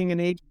about working in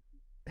age.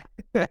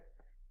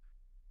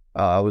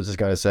 I was just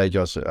going to say,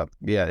 Josh,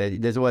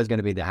 there's always going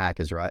to be the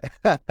hackers, right?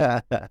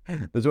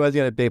 There's always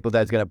going to be people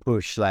that's going to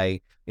push,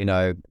 say,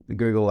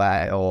 Google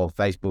ad or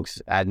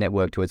Facebook's ad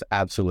network to its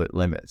absolute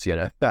limits,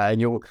 and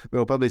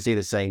we'll probably see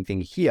the same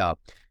thing here.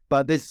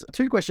 But there's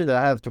two questions that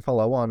I have to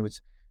follow on, which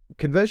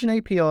conversion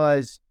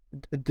APIs,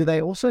 do they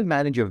also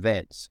manage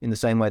events in the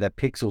same way that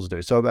pixels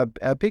do? So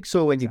a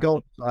pixel, when you go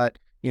on the site,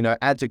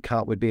 add to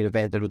cart would be an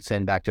event that would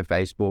send back to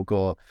Facebook,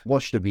 or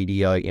watch the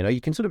video.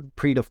 You can sort of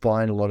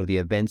predefine a lot of the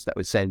events that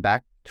would send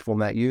back from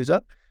that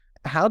user.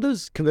 How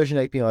does conversion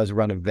APIs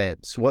run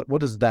events? What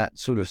does that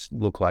sort of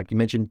look like? You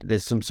mentioned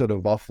there's some sort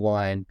of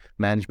offline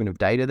management of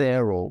data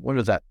there, or what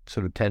does that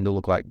sort of tend to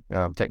look like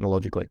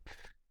technologically?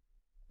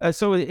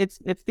 So it's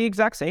the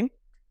exact same.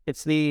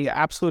 It's the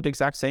absolute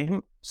exact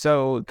same.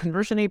 So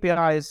conversion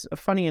APIs,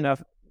 funny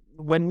enough,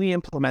 when we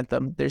implement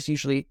them, there's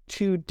usually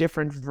two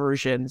different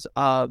versions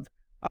of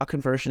a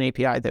conversion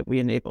API that we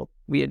enable.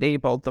 We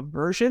enable the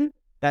version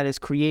that is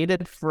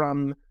created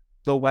from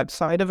the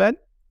website event,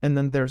 and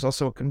then there's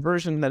also a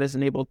conversion that is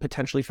enabled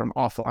potentially from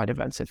offline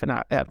events if an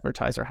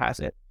advertiser has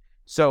it.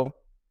 So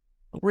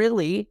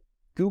really,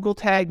 Google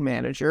Tag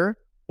Manager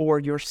or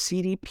your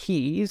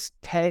CDP's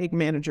Tag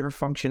Manager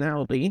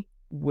functionality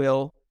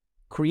will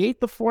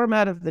create the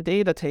format of the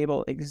data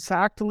table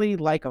exactly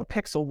like a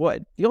pixel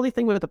would. The only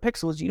thing with a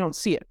pixel is you don't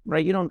see it,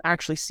 right? You don't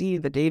actually see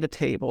the data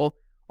table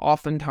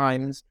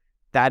oftentimes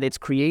that it's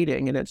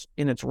creating in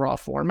its raw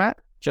format.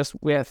 Just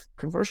with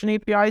conversion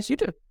APIs, you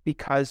do,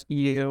 because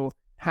you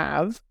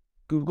have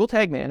Google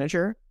Tag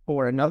Manager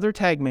or another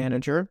tag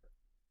manager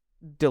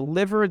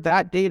deliver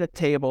that data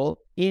table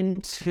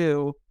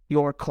into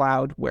your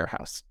cloud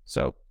warehouse.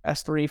 So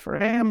S3 for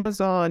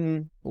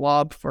Amazon,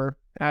 Blob for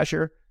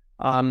Azure,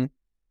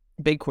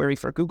 BigQuery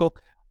for Google.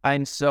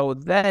 And so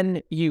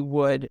then you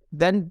would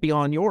then be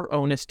on your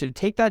onus to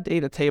take that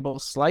data table,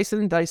 slice it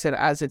and dice it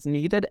as it's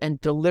needed,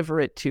 and deliver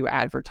it to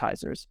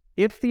advertisers.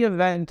 If the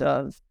event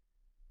of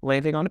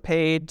landing on a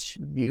page,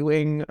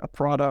 viewing a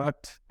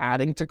product,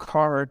 adding to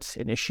cart,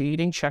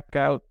 initiating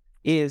checkout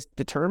is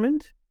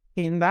determined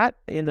in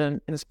a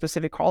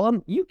specific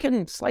column, you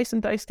can slice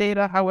and dice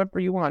data however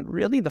you want.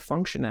 Really, the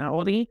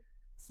functionality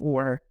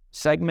for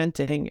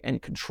segmenting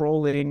and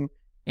controlling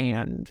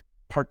and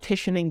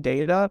partitioning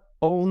data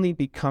only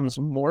becomes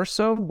more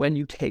so when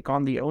you take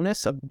on the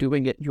onus of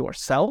doing it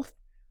yourself.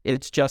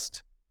 It's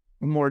just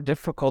more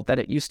difficult than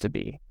it used to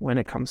be when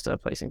it comes to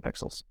placing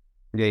pixels.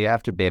 Yeah, you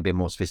have to be a bit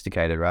more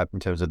sophisticated, right, in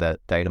terms of that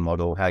data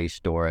model, how you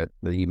store it.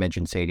 You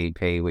mentioned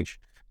CDP, which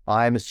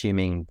I'm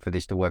assuming for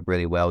this to work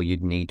really well,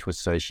 you'd need to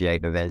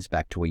associate events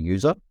back to a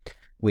user,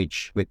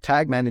 which with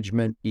tag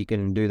management, you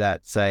can do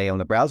that, say,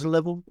 on a browser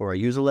level or a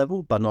user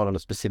level, but not on a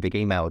specific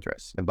email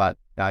address. But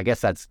I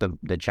guess that's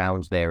the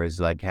challenge there is,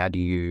 like, how do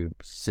you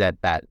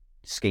set that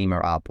schema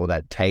up or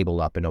that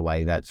table up in a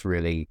way that's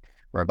really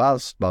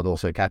robust, but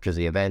also captures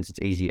the events? It's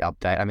easy to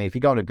update. I mean, if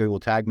you go into Google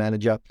Tag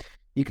Manager,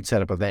 you can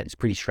set up events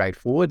pretty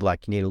straightforward.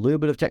 Like, you need a little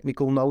bit of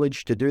technical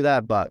knowledge to do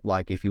that. But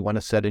like, if you want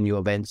to set a new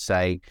event,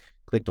 say,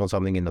 clicked on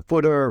something in the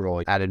footer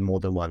or added more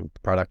than one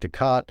product to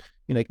cart,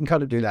 you can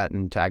kind of do that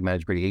in Tag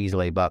Manager pretty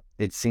easily. But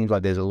it seems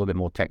like there's a little bit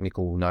more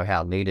technical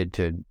know-how needed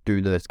to do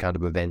this kind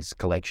of events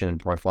collection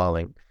and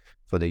profiling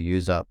for the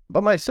user.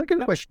 But my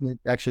second question,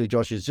 actually,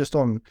 Josh, is just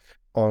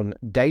on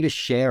data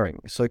sharing.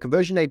 So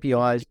conversion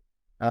APIs,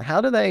 how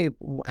do they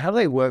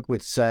work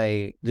with,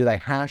 say, do they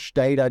hash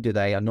data? Do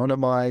they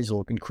anonymize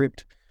or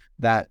encrypt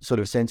that sort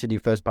of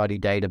sensitive first-party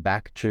data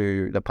back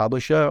to the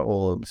publisher,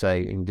 or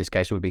say, in this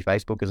case, it would be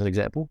Facebook as an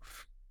example?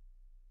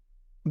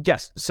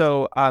 Yes.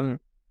 So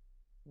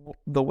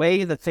the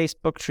way that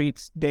Facebook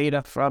treats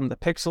data from the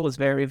pixel is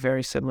very,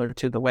 very similar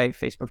to the way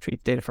Facebook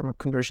treats data from a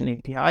conversion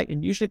API.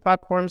 And usually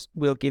platforms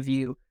will give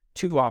you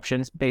two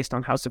options based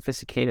on how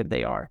sophisticated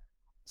they are.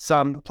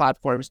 Some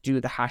platforms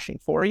do the hashing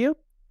for you.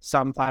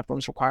 Some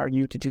platforms require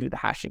you to do the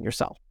hashing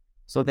yourself.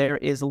 So there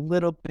is a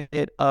little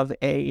bit of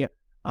a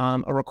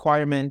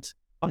requirement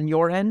on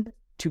your end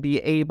to be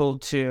able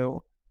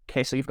to,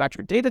 okay, so you've got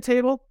your data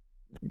table.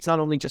 It's not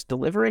only just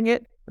delivering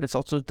it, but it's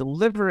also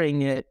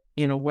delivering it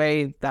in a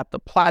way that the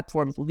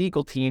platform's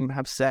legal team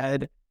have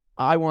said,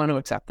 I want to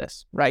accept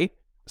this, right?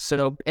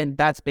 So, and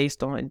that's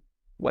based on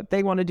what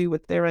they want to do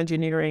with their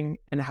engineering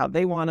and how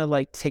they want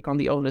to take on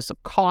the onus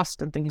of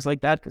cost and things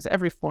like that, because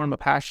every form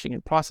of hashing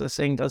and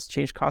processing does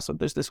change cost. So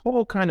there's this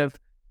whole kind of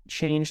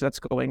change that's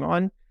going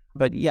on.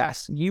 But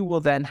yes, you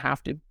will then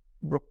have to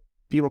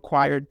be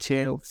required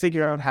to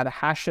figure out how to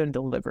hash and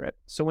deliver it.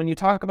 So when you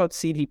talk about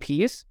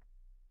CDPs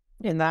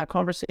in that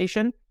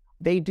conversation,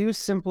 they do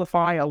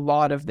simplify a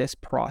lot of this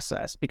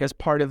process, because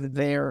part of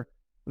their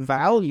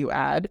value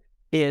add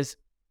is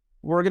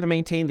we're going to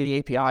maintain the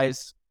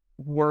APIs.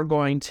 We're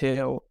going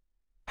to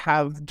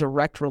have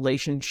direct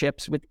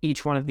relationships with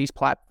each one of these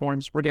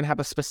platforms. We're going to have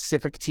a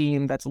specific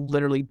team that's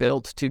literally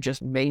built to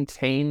just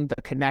maintain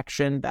the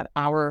connection that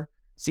our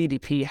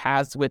CDP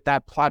has with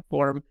that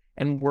platform.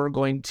 And we're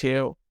going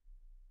to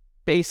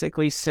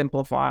basically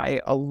simplify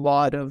a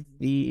lot of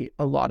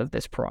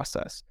this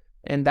process.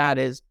 And that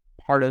is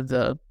part of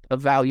the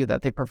value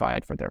that they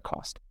provide for their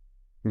cost.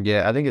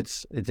 Yeah, I think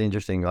it's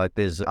interesting. Like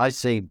I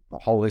see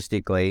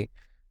holistically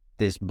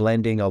this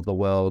blending of the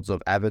worlds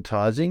of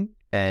advertising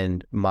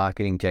and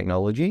marketing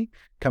technology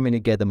coming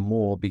together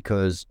more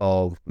because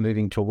of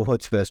moving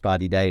towards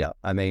first-party data.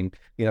 I mean,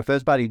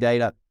 first-party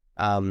data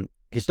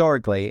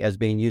historically has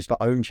been used for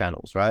own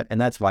channels, right? And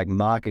that's like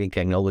marketing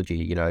technology,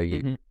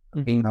 your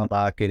email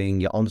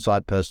marketing, your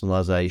on-site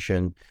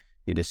personalization,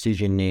 your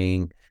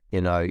decisioning,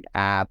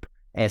 app,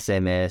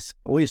 SMS,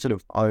 all your sort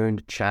of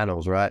owned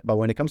channels, right? But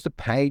when it comes to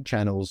paid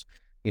channels,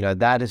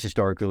 that has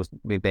historically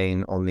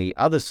been on the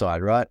other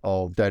side, right,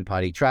 of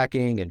third-party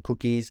tracking and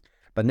cookies.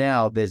 But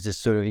now there's this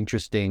sort of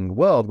interesting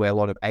world where a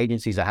lot of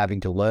agencies are having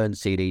to learn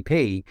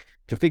CDP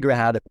to figure out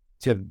how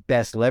to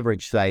best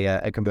leverage, say,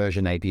 a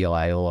conversion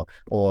API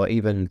or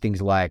even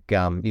things like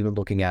even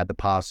looking at the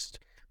past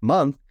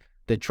month,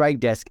 the Trade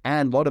Desk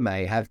and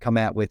Lotame have come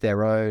out with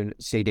their own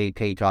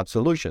CDP type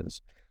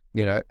solutions.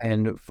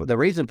 And the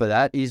reason for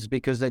that is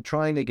because they're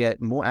trying to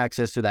get more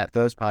access to that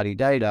first-party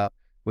data,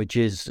 which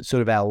is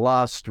sort of our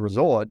last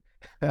resort.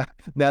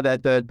 Now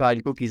that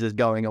third-party cookies is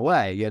going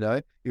away,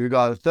 you've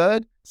got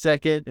third,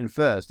 second, and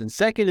first. And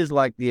second is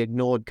like the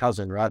ignored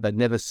cousin, right? That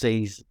never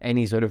sees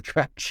any sort of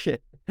traction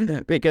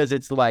because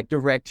it's like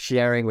direct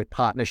sharing with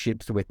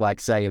partnerships with, like,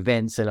 say,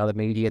 events and other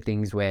media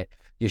things where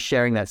you're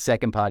sharing that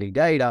second-party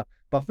data.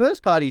 But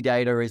first-party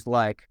data is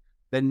like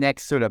the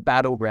next sort of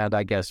battleground,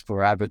 I guess,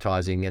 for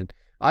advertising. And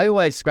I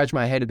always scratch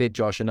my head a bit,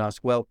 Josh, and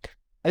ask, well,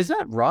 is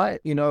that right?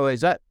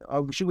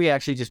 Should we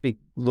actually just be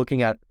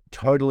looking at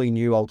totally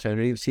new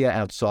alternatives here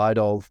outside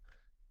of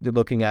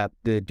looking at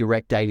the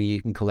direct data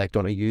you can collect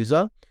on a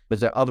user?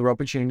 Is there other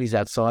opportunities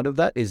outside of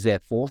that? Is there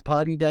fourth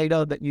party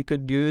data that you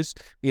could use?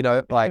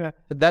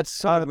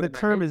 That's the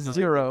term is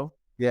zero.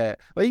 Yeah.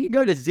 Well, you can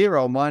go to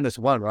 0 minus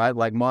 1, right?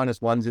 Like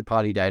 -1's the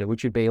party data,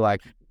 which would be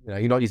like,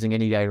 you're not using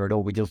any data at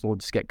all. We'll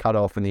just get cut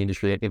off and the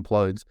industry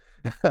implodes.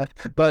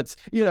 But,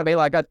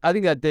 like, I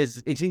think that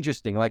it's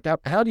interesting. Like,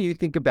 how do you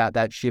think about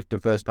that shift to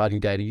first party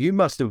data? You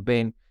must have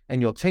been,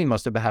 and your team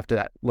must have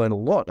to learn a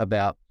lot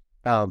about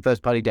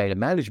first party data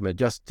management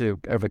just to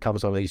overcome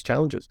some of these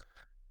challenges.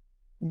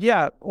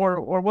 Yeah.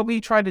 Or what we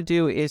try to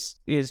do is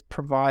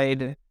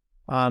provide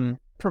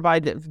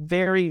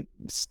very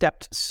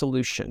stepped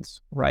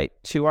solutions, right,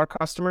 to our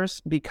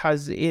customers,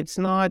 because it's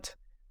not,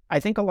 I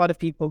think a lot of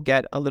people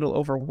get a little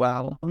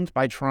overwhelmed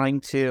by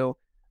trying to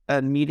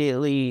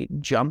immediately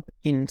jump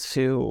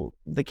into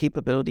the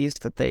capabilities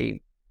that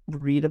they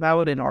read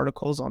about in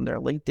articles on their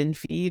LinkedIn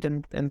feed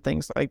and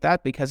things like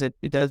that, because it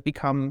does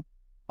become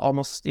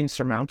almost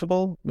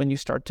insurmountable when you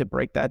start to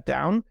break that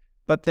down.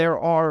 But there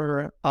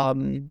are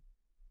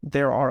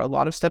a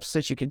lot of steps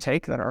that you can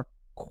take that are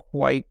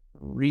quite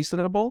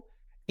reasonable.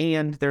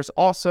 And there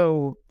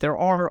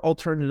are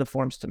alternative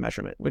forms to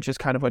measurement, which is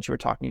kind of what you were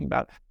talking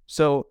about.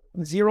 So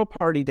zero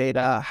party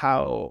data,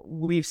 how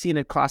we've seen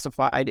it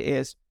classified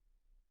is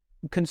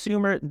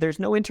consumer, there's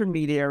no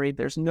intermediary,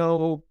 there's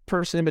no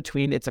person in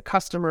between. It's a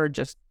customer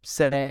just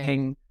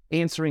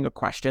answering a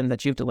question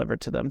that you've delivered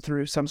to them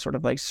through some sort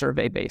of like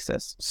survey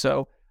basis.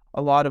 So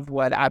a lot of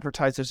what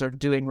advertisers are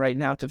doing right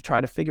now to try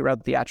to figure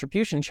out the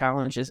attribution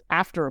challenge is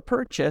after a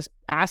purchase,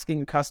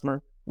 asking a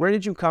customer, where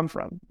did you come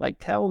from? Like,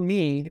 tell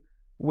me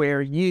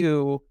where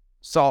you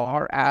saw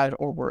our ad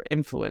or were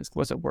influenced.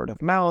 Was it word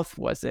of mouth?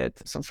 Was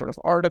it some sort of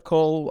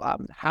article?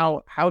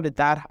 How did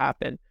that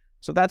happen?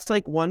 So that's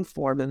like one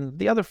form. And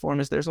the other form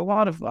is there's a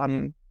lot of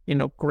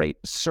great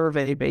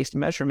survey-based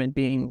measurement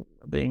being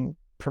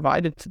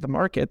provided to the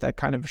market that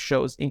kind of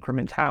shows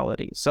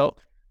incrementality. So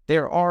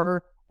there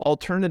are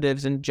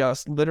alternatives in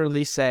just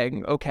literally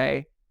saying,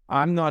 okay,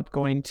 I'm just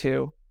going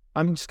to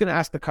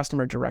ask the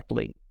customer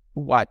directly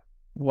what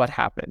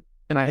happened.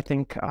 And I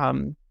think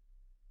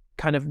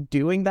kind of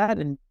doing that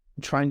and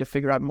trying to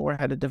figure out more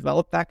how to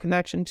develop that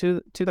connection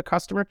to the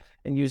customer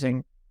and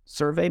using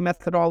survey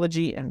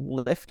methodology and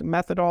lift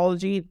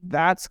methodology,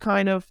 that's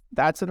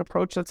an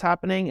approach that's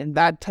happening. And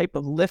that type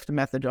of lift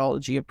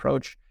methodology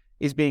approach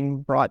is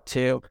being brought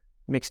to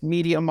mixed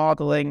media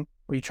modeling,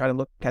 where you try to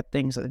look at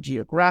things on a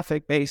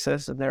geographic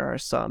basis. And there are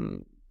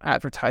some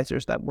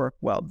advertisers that work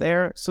well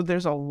there. So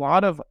there's a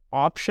lot of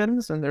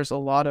options and there's a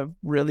lot of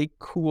really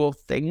cool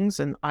things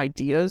and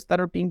ideas that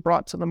are being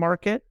brought to the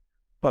market.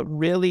 But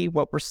really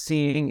what we're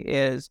seeing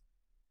is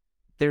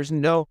there's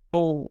no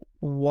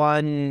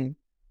one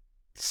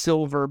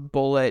silver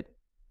bullet,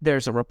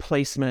 there's a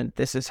replacement,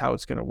 this is how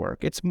it's going to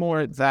work. It's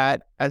more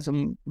that as a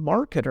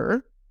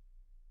marketer,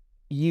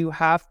 you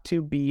have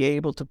to be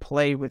able to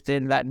play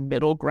within that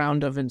middle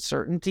ground of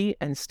uncertainty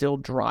and still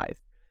drive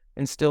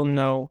and still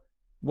know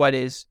what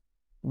is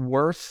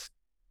worth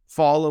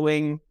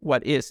following,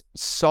 what is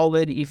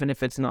solid, even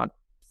if it's not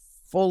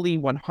fully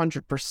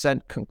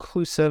 100%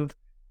 conclusive,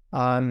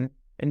 and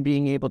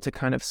being able to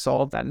kind of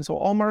solve that. And so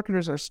all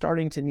marketers are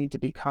starting to need to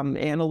become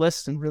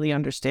analysts and really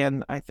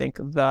understand, I think,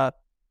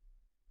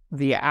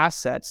 the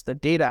assets, the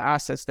data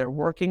assets they're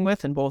working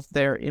with, and both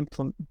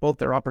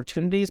their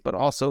opportunities, but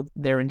also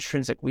their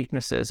intrinsic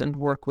weaknesses, and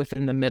work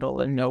within the middle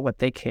and know what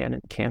they can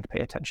and can't pay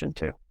attention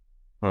to.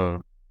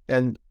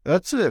 And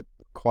that's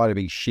quite a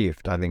big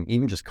shift, I think,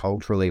 even just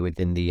culturally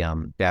within the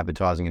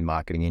advertising and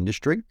marketing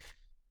industry,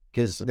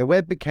 because the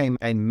web became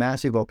a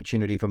massive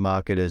opportunity for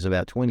marketers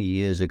about 20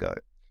 years ago.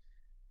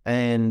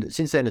 And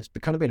since then, it's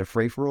kind of been a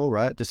free-for-all,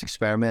 right? Just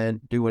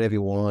experiment, do whatever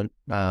you want.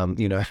 A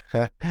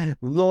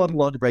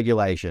lot of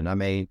regulation. I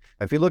mean,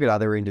 if you look at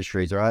other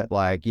industries, right,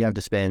 like you have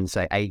to spend,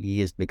 say, 8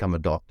 years to become a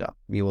doctor.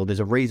 Well, there's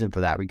a reason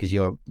for that, because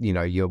you're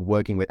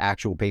working with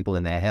actual people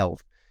in their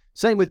health.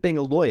 Same with being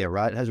a lawyer,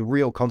 right? It has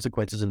real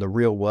consequences in the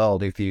real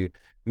world if you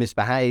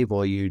misbehave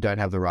or you don't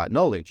have the right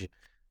knowledge.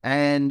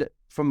 And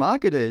for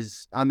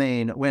marketers, I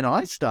mean, when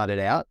I started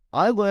out,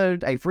 I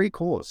learned a free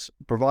course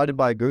provided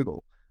by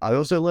Google. I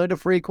also learned a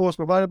free course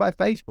provided by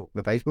Facebook,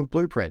 the Facebook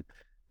Blueprint.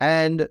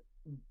 And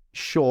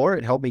sure,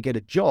 it helped me get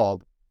a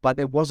job, but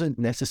there wasn't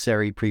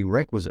necessary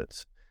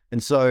prerequisites.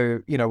 And so,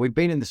 we've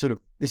been in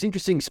this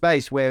interesting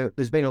space where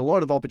there's been a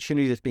lot of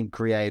opportunity that's been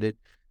created,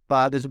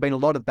 but there's been a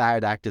lot of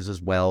bad actors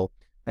as well.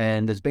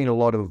 And there's been a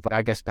lot of,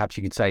 I guess perhaps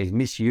you could say,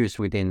 misuse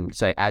within,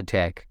 say, ad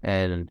tech.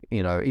 And,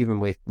 even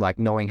with like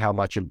knowing how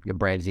much your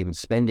brand is even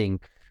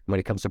spending when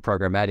it comes to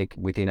programmatic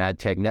within ad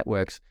tech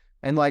networks.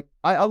 And like,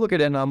 I look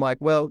at it and I'm like,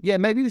 well, yeah,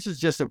 maybe this is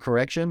just a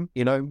correction,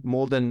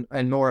 more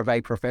of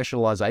a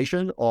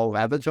professionalization of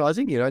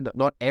advertising.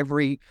 Not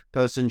every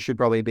person should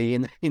probably be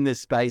in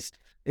this space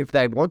if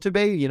they want to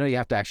be. You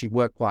have to actually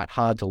work quite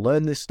hard to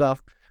learn this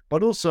stuff.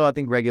 But also, I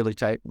think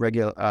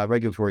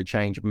regulatory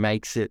change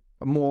makes it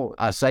a more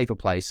safer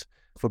place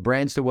for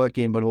brands to work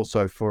in, but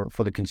also for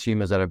the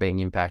consumers that are being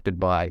impacted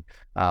by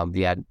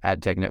the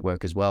ad tech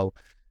network as well.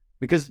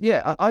 Because,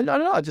 yeah, I don't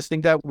know. I just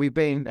think that we've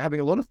been having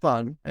a lot of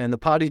fun and the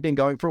party's been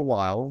going for a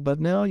while. But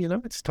now,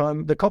 it's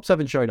time. The cops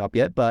haven't shown up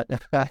yet, but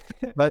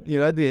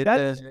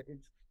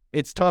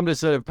it's time to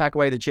sort of pack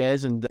away the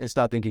chairs and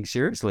start thinking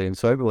seriously and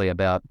soberly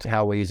about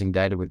how we're using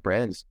data with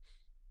brands.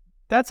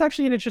 That's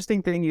actually an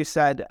interesting thing you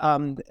said,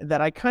 that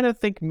I kind of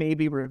think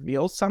maybe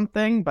reveals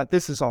something, but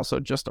this is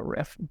also just a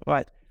riff.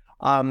 But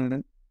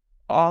a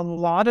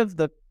lot of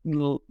the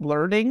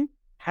learning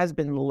has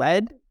been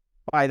led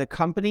by the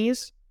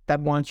companies that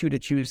want you to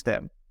choose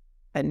them.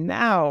 And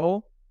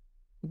now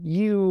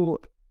you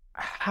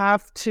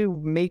have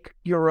to make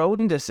your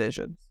own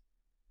decisions.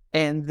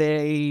 And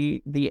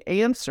the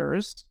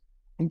answers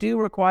do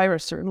require a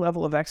certain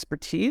level of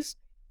expertise,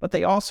 but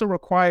they also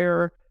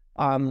require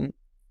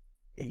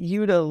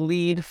you to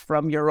lead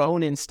from your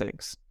own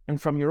instincts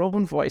and from your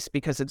own voice,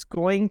 because it's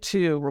going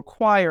to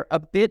require a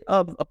bit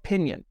of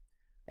opinion.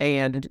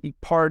 And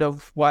part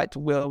of what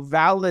will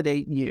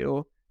validate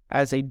you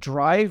as a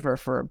driver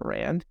for a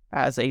brand,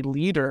 as a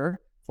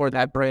leader for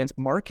that brand's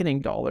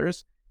marketing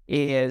dollars,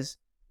 is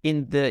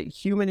in the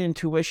human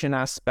intuition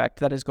aspect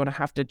that is going to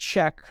have to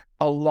check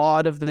a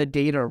lot of the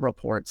data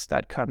reports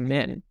that come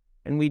in.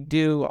 And we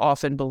do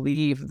often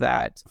believe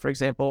that, for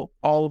example,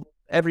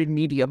 every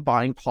media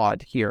buying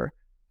pod here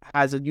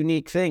has a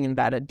unique thing in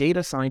that a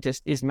data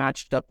scientist is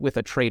matched up with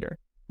a trader.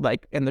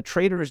 And the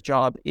trader's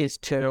job is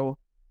to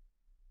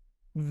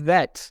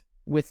vet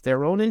with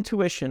their own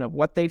intuition of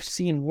what they've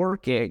seen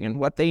working and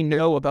what they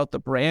know about the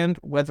brand,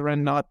 whether or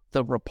not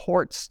the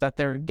reports that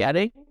they're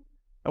getting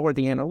or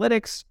the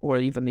analytics or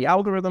even the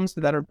algorithms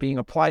that are being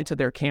applied to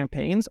their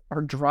campaigns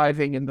are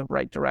driving in the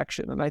right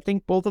direction. And I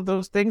think both of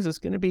those things is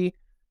going to be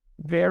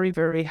very,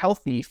 very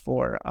healthy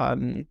for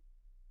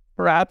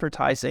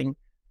advertising,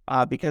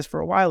 because for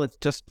a while it's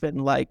just been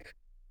like,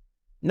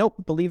 nope,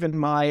 believe in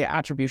my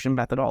attribution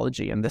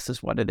methodology and this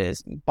is what it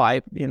is.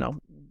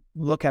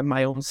 Look at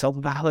my own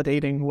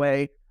self-validating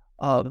way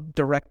of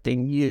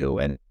directing you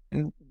and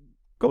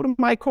go to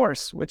my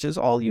course, which is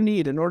all you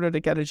need in order to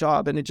get a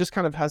job. And it just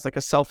kind of has like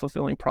a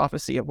self-fulfilling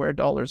prophecy of where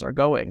dollars are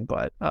going.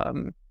 But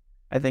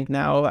I think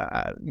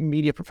now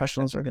media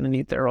professionals are going to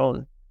need their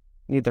own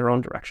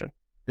direction.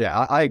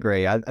 Yeah, I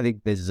agree. I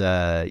think there's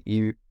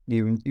you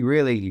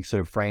really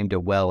sort of framed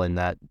it well in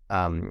that,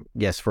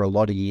 yes, for a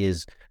lot of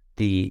years,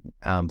 the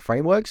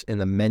frameworks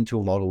and the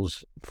mental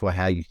models for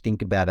how you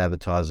think about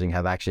advertising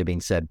have actually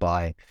been set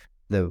by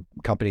the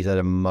companies that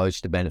are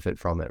most to benefit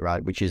from it,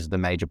 right? Which is the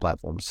major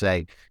platforms.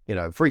 Say,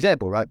 for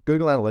example, right,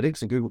 Google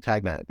Analytics and Google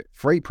Tag Manager,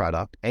 free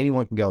product,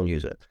 anyone can go and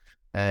use it.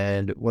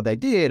 And what they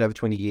did over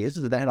 20 years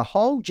is that they had a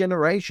whole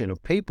generation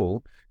of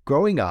people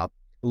growing up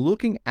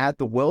looking at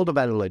the world of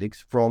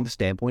analytics from the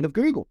standpoint of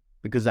Google,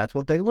 because that's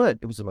what they learned.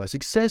 It was the most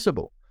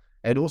accessible.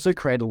 It also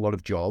created a lot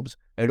of jobs.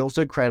 It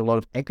also created a lot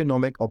of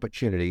economic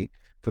opportunity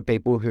for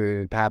people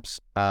who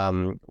perhaps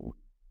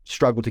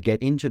struggle to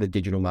get into the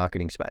digital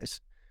marketing space.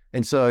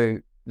 And so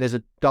there's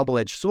a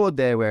double-edged sword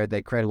there where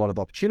they create a lot of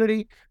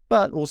opportunity,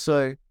 but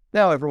also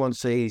now everyone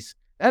sees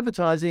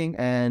advertising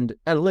and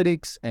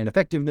analytics and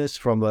effectiveness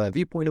from the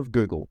viewpoint of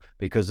Google,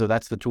 because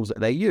that's the tools that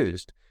they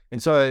used.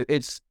 And so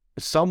it's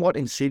somewhat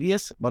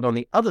insidious, but on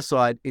the other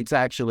side, it's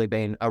actually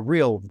been a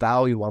real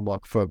value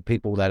unlock for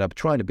people that are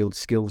trying to build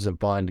skills and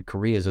find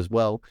careers as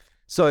well.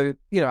 So,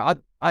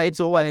 it's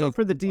always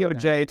for the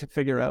DOJ to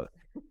figure out.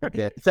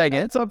 Yeah, say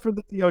again. It's up for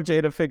the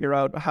DOJ to figure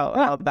out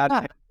how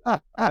that.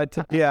 I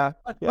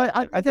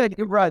think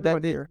you're right.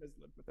 That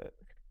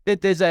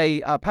there's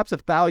perhaps a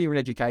failure in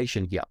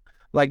education here.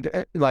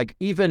 Like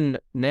even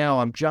now,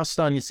 I'm just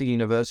starting to see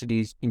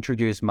universities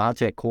introduce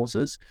MarTech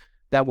courses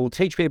that will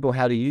teach people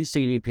how to use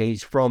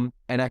CDPs from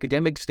an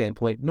academic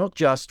standpoint, not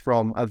just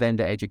from a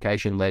vendor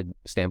education-led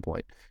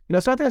standpoint. So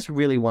I think that's a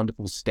really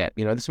wonderful step.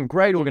 There's some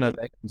great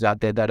organizations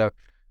out there that are,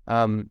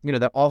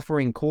 they're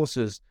offering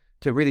courses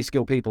to really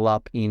skill people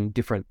up in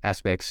different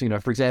aspects.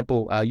 For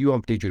example,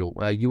 UOF Digital,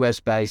 a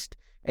US-based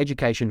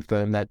education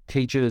firm that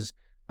teaches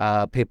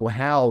people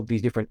how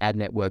these different ad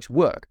networks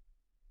work.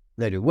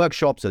 They do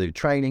workshops, they do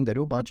training, they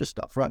do a bunch of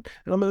stuff, right?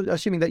 And I'm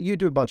assuming that you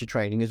do a bunch of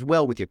training as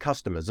well with your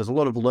customers. There's a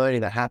lot of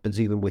learning that happens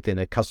even within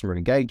a customer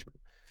engagement.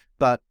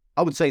 But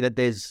I would say that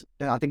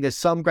I think there's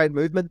some great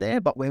movement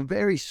there, but we're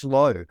very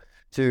slow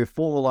to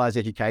formalize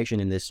education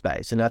in this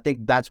space. And I think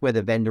that's where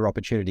the vendor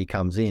opportunity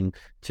comes in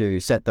to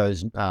set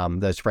those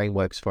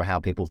frameworks for how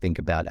people think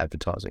about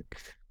advertising.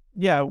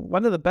 Yeah,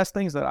 one of the best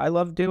things that I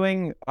love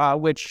doing,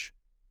 which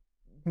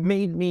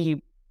made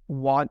me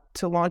want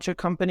to launch a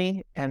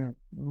company and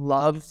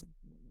love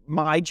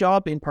my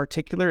job in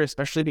particular,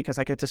 especially because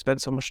I get to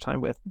spend so much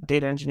time with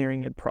data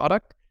engineering and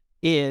product,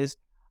 is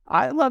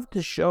I love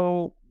to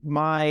show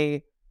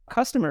my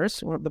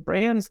customers or the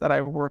brands that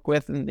I work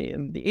with and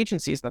the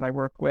agencies that I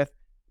work with,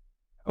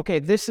 okay,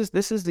 this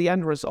is the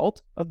end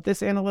result of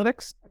this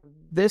analytics.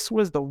 This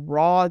was the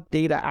raw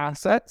data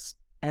assets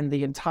and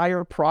the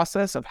entire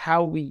process of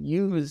how we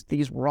use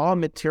these raw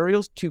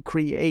materials to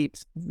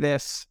create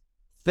this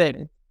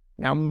thing.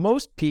 Now,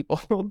 most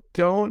people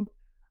don't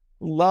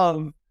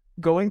love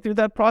going through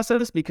that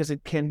process because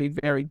it can be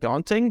very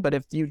daunting. But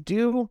if you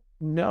do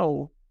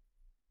know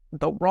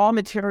the raw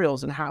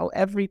materials and how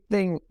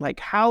everything,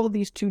 like how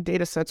these two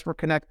data sets were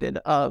connected,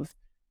 of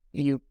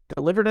you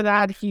delivered an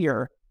ad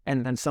here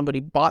and then somebody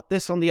bought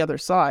this on the other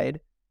side,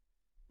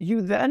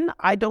 you then,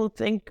 I don't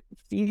think,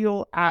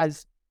 feel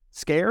as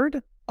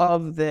scared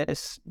of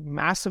this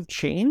massive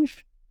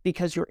change,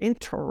 because your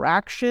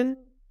interaction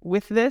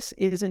with this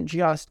isn't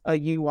just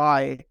a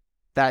UI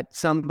that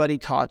somebody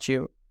taught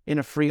you in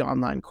a free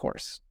online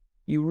course.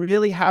 You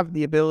really have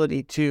the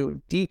ability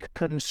to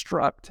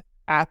deconstruct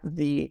at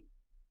the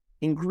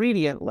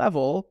ingredient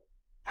level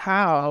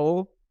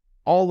how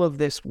all of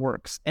this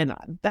works. And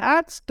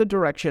that's the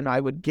direction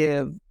I would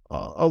give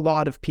a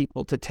lot of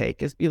people to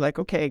take, is be like,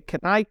 okay,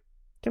 can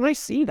I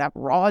see that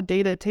raw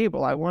data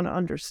table? I want to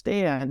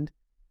understand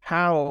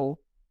how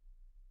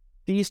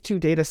these two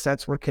data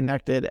sets were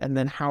connected and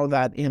then how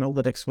that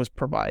analytics was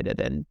provided.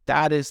 And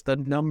that is the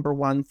number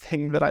one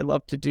thing that I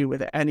love to do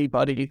with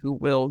anybody who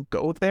will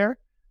go there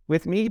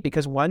with me,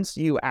 because once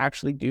you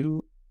actually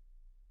do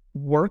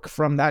work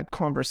from that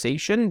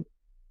conversation,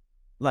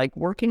 like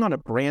working on a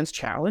brand's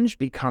challenge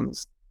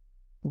becomes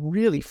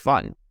really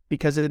fun,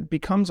 because it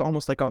becomes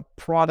almost like a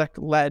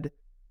product-led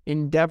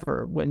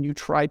endeavor. When you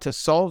try to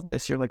solve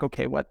this, you're like,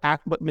 okay, what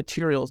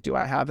materials do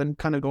I have? And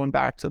kind of going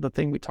back to the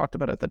thing we talked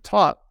about at the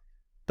top,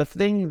 the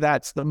thing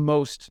that's the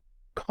most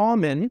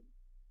common,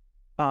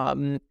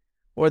 or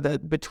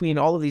between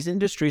all of these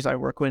industries I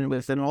work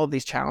with and all of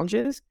these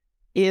challenges,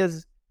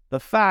 is the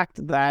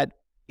fact that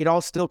it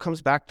all still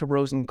comes back to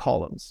rows and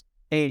columns.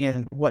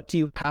 And what do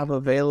you have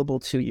available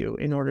to you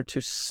in order to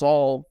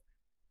solve,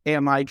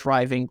 am I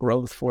driving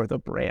growth for the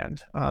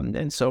brand?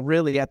 And so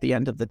really at the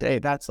end of the day,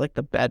 that's like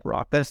the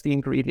bedrock. That's the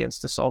ingredients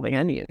to solving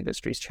any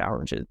industry's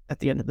challenges at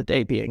the end of the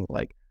day, being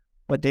like,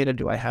 what data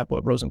do I have?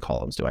 What rows and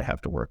columns do I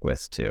have to work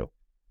with to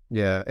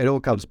Yeah, it all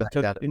comes back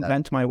to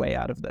invent my way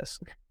out of this.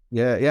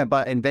 Yeah,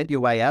 but invent your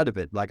way out of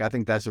it. Like, I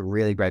think that's a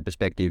really great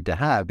perspective to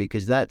have,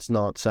 because that's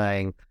not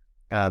saying,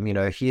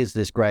 here's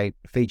this great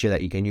feature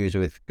that you can use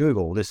with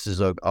Google. This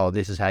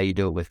is how you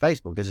do it with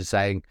Facebook. This is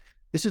saying,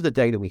 this is the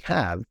data we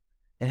have,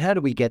 and how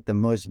do we get the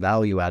most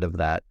value out of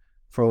that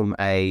from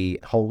a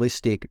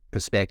holistic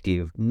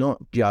perspective, not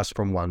just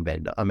from one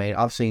vendor. I mean,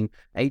 I've seen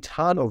a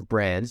ton of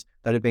brands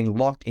that have been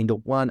locked into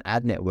one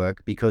ad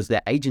network because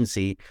their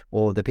agency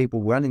or the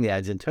people running the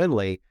ads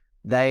internally,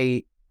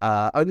 they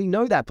only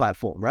know that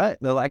platform, right?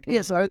 They're like,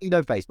 yes, I only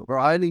know Facebook, or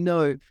I only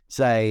know,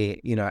 say,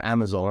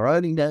 Amazon, or I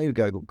only know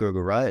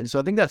Google, right? And so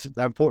I think that's an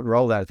important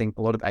role that I think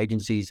a lot of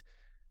agencies,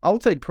 I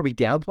would say, probably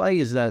downplay,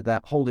 is that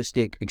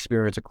holistic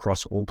experience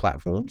across all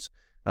platforms.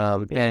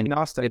 And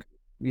agnostic.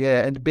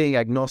 And being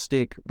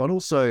agnostic, but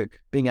also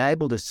being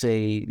able to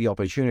see the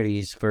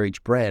opportunities for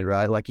each brand,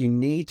 right? Like, you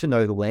need to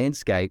know the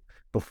landscape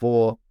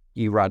before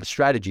you write a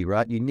strategy,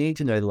 right? You need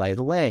to know the lay of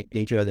the land. You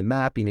need to know the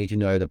map. You need to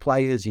know the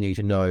players. You need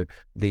to know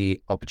the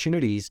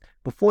opportunities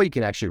before you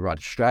can actually write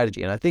a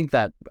strategy. And I think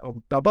that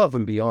above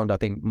and beyond, I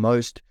think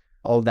most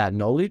of that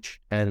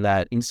knowledge and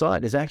that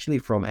insight is actually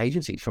from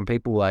agencies, from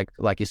people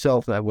like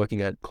yourself that are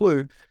working at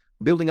Clue,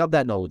 building up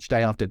that knowledge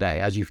day after day.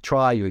 As you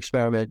try, you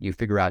experiment, you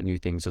figure out new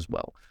things as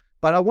well.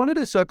 But I wanted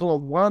to circle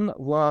on one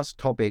last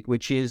topic,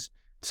 which is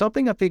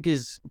something I think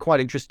is quite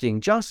interesting,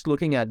 just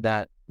looking at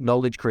that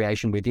knowledge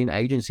creation within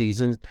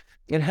agencies and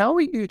how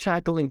are you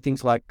tackling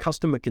things like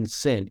customer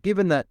consent,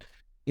 given that,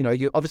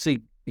 you're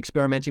obviously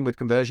experimenting with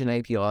conversion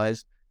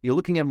APIs, you're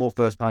looking at more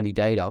first-party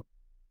data.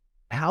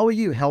 How are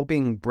you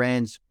helping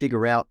brands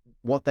figure out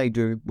what they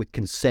do with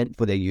consent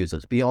for their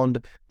users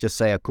beyond just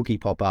say a cookie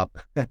pop-up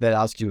that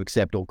asks you to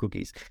accept all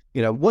cookies?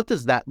 What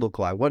does that look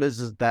like? What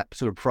does that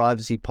sort of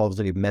privacy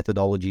positive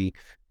methodology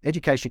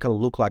education kind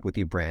of look like with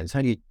your brands?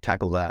 How do you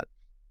tackle that?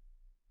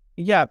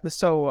 Yeah,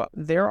 so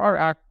there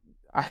are,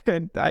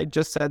 I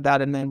just said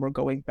that, and then we're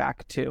going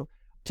back to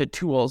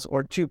tools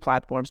or to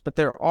platforms, but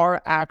there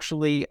are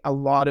actually a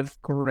lot of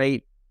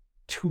great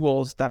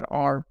tools that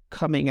are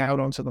coming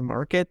out onto the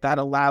market that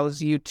allows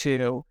you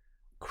to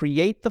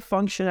create the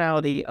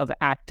functionality of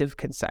active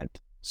consent.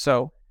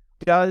 So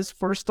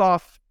first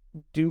off,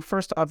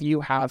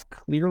 you have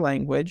clear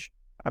language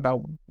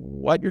about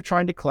what you're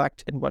trying to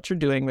collect and what you're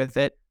doing with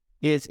it?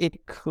 Is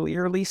it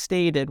clearly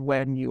stated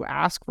when you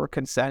ask for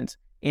consent,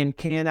 and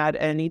can at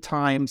any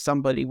time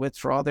somebody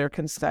withdraw their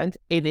consent?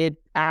 And it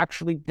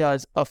actually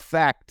does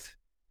affect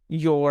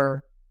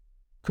your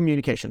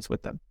communications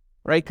with them,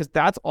 right? Because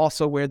that's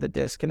also where the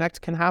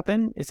disconnect can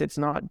happen, is it's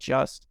not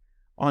just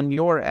on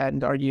your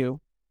end,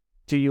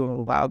 do you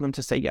allow them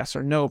to say yes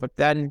or no, but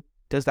then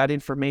does that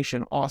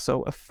information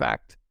also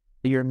affect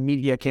your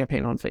media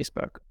campaign on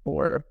Facebook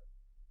or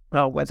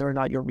whether or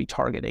not you're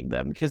retargeting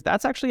them? Because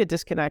that's actually a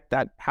disconnect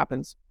that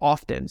happens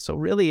often. So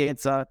really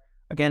it's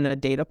again, a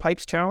data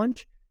pipes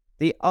challenge.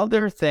 The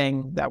other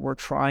thing that we're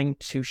trying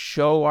to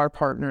show our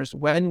partners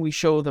when we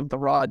show them the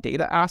raw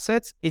data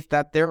assets is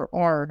that there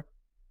are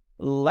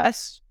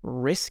less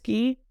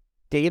risky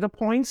data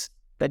points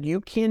that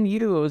you can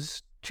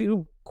use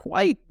to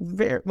quite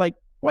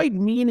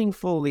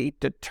meaningfully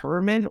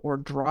determine or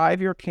drive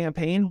your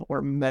campaign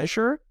or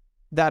measure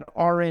that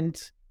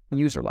aren't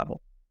user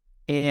level.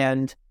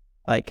 And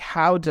like,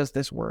 how does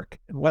this work?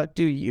 What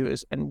do you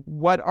use? And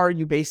what are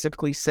you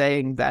basically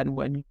saying then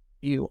when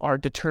you are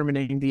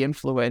determining the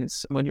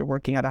influence, when you're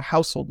working at a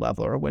household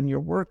level or when you're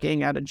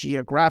working at a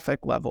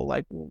geographic level?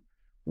 Like,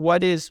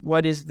 what is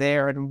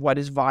there and what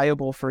is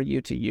viable for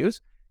you to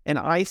use? And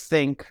I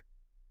think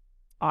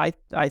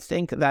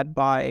that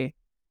by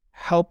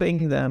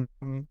helping them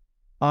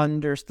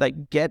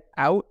get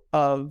out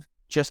of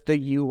just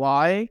the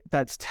UI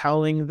that's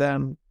telling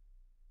them,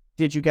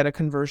 did you get a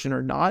conversion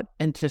or not?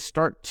 And to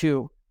start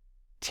to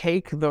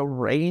take the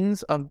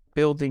reins of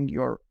building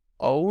your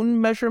own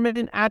measurement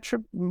and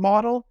attribute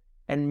model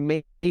and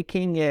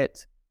making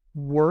it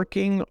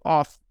working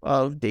off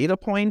of data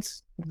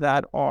points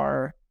that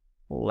are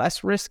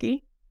less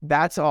risky.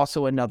 That's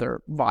also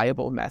another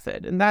viable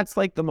method. And that's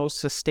like the most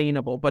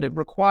sustainable, but it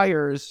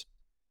requires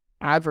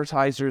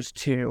advertisers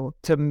to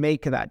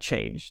make that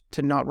change,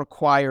 to not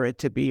require it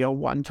to be a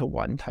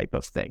one-to-one type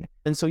of thing.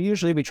 And so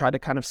usually we try to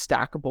kind of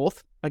stack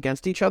both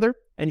against each other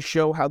and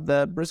show how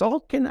the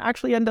result can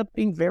actually end up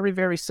being very,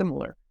 very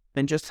similar.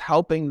 And just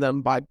helping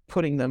them by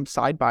putting them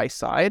side by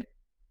side,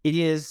 it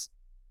is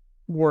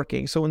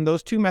working. So in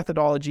those two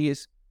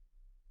methodologies,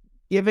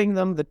 giving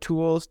them the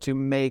tools to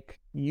make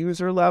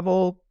user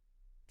level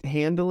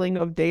handling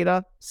of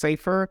data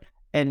safer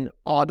and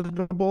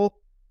auditable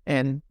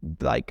and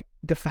like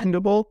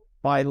defendable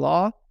by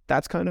law,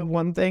 that's kind of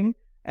one thing.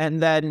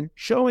 And then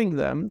showing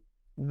them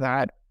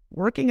that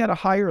working at a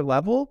higher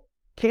level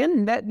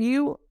can net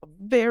you a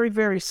very,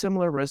 very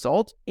similar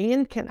result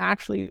and can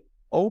actually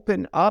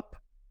open up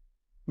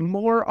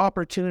more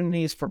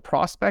opportunities for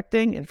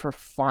prospecting and for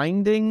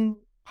finding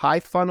high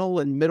funnel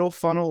and middle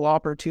funnel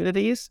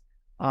opportunities.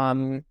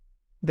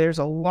 There's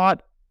a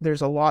lot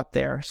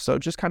there. So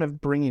just kind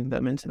of bringing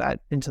them into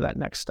that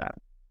next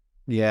step.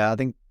 Yeah, I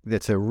think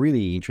that's a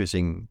really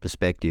interesting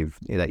perspective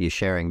that you're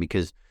sharing,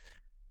 because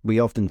we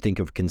often think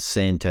of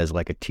consent as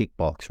like a tick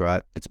box,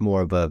 right? It's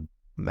more of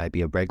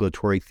maybe a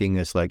regulatory thing.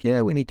 It's like,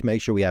 yeah, we need to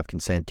make sure we have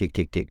consent, tick,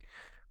 tick, tick.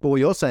 But what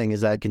you're saying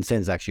is that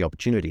consent is actually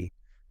opportunity.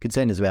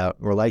 Consent is about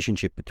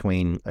relationship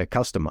between a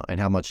customer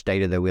and how much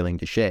data they're willing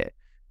to share.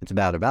 It's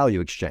about a value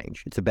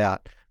exchange. It's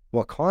about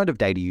what kind of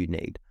data you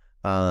need.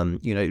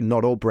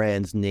 Not all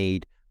brands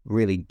need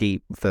really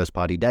deep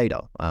first-party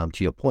data,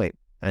 to your point.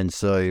 And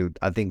so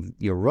I think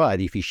you're right.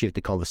 If you shift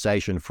the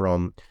conversation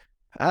from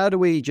how do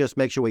we just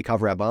make sure we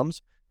cover our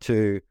bums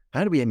to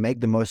how do we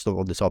make the most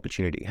of this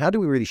opportunity? How do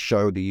we really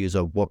show the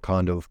user what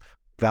kind of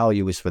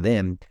value is for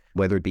them,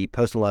 whether it be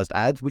personalized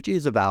ads, which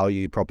is a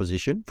value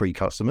proposition for your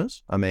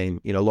customers. I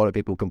mean, a lot of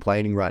people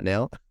complaining right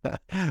now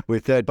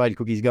with third-party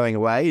cookies going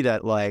away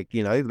that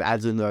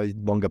ads are no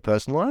longer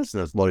personalized and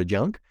there's a lot of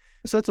junk.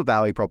 So that's a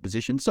value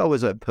proposition. So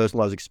is a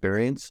personalized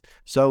experience.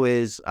 So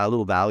is a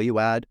little value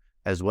add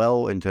as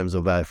well in terms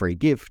of a free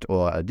gift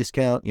or a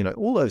discount.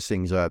 All those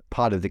things are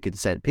part of the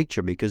consent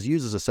picture, because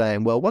users are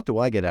saying, well, what do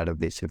I get out of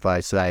this if I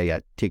say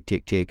tick,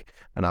 tick, tick,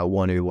 and I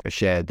want to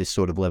share this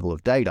sort of level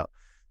of data?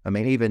 I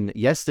mean, even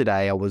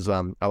yesterday I was,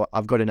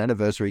 I've got an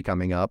anniversary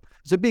coming up.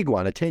 It's a big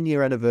one, a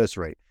 10-year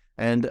anniversary.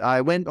 And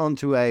I went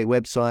onto a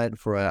website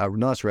for a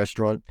nice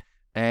restaurant.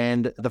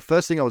 And the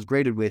first thing I was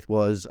greeted with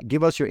was,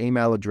 give us your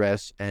email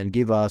address and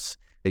give us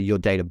your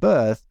date of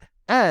birth,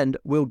 and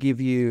we'll give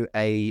you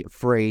a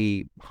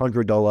free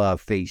 $100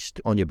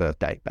 feast on your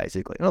birthday,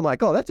 basically. And I'm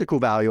like, oh, that's a cool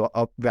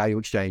value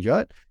exchange,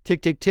 right?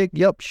 Tick, tick, tick.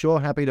 Yep, sure,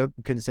 happy to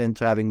consent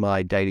to having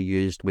my data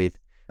used with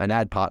an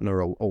ad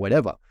partner or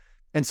whatever.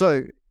 And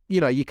so,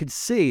 you could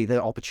see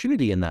the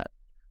opportunity in that,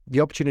 the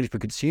opportunity for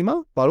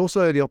consumer, but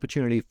also the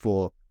opportunity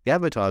for the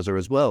advertiser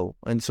as well.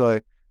 And so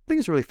I think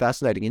it's a really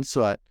fascinating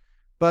insight.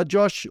 But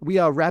Josh, we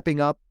are wrapping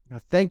up.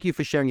 Thank you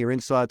for sharing your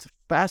insights.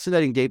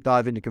 Fascinating deep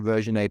dive into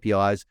conversion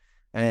APIs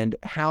and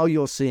how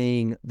you're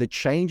seeing the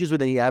changes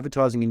within the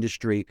advertising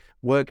industry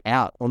work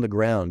out on the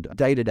ground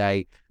day to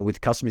day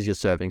with customers you're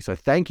serving. So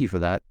thank you for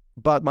that.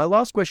 But my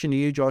last question to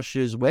you, Josh,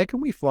 is where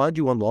can we find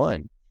you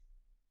online?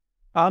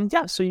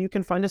 So you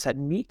can find us at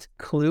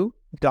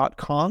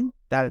meetclue.com.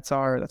 That's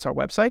our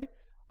website.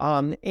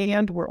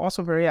 And we're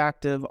also very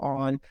active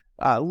on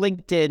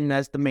LinkedIn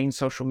as the main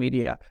social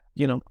media.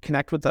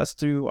 Connect with us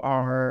through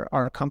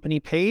our company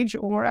page,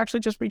 or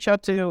actually just reach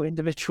out to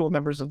individual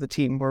members of the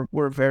team.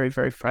 We're very,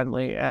 very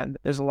friendly, and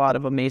there's a lot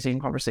of amazing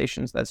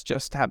conversations that's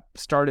just have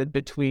started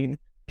between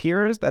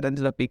peers that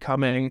ended up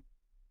becoming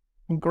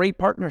great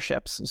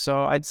partnerships.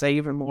 So I'd say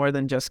even more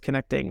than just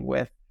connecting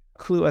with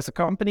Clue as a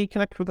company,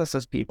 connect with us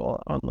as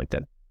people on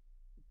LinkedIn.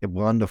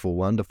 Wonderful,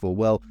 wonderful.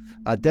 Well,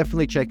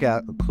 definitely check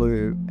out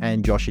Clue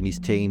and Josh and his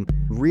team.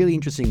 Really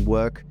interesting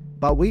work.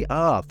 But we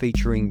are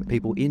featuring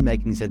people in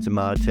Making Sense of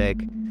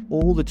MarTech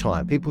all the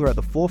time. People who are at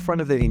the forefront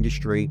of their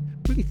industry,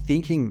 really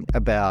thinking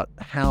about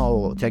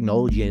how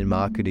technology and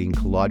marketing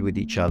collide with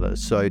each other.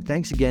 So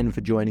thanks again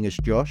for joining us,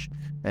 Josh,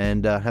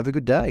 and have a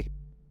good day.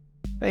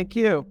 Thank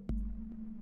you.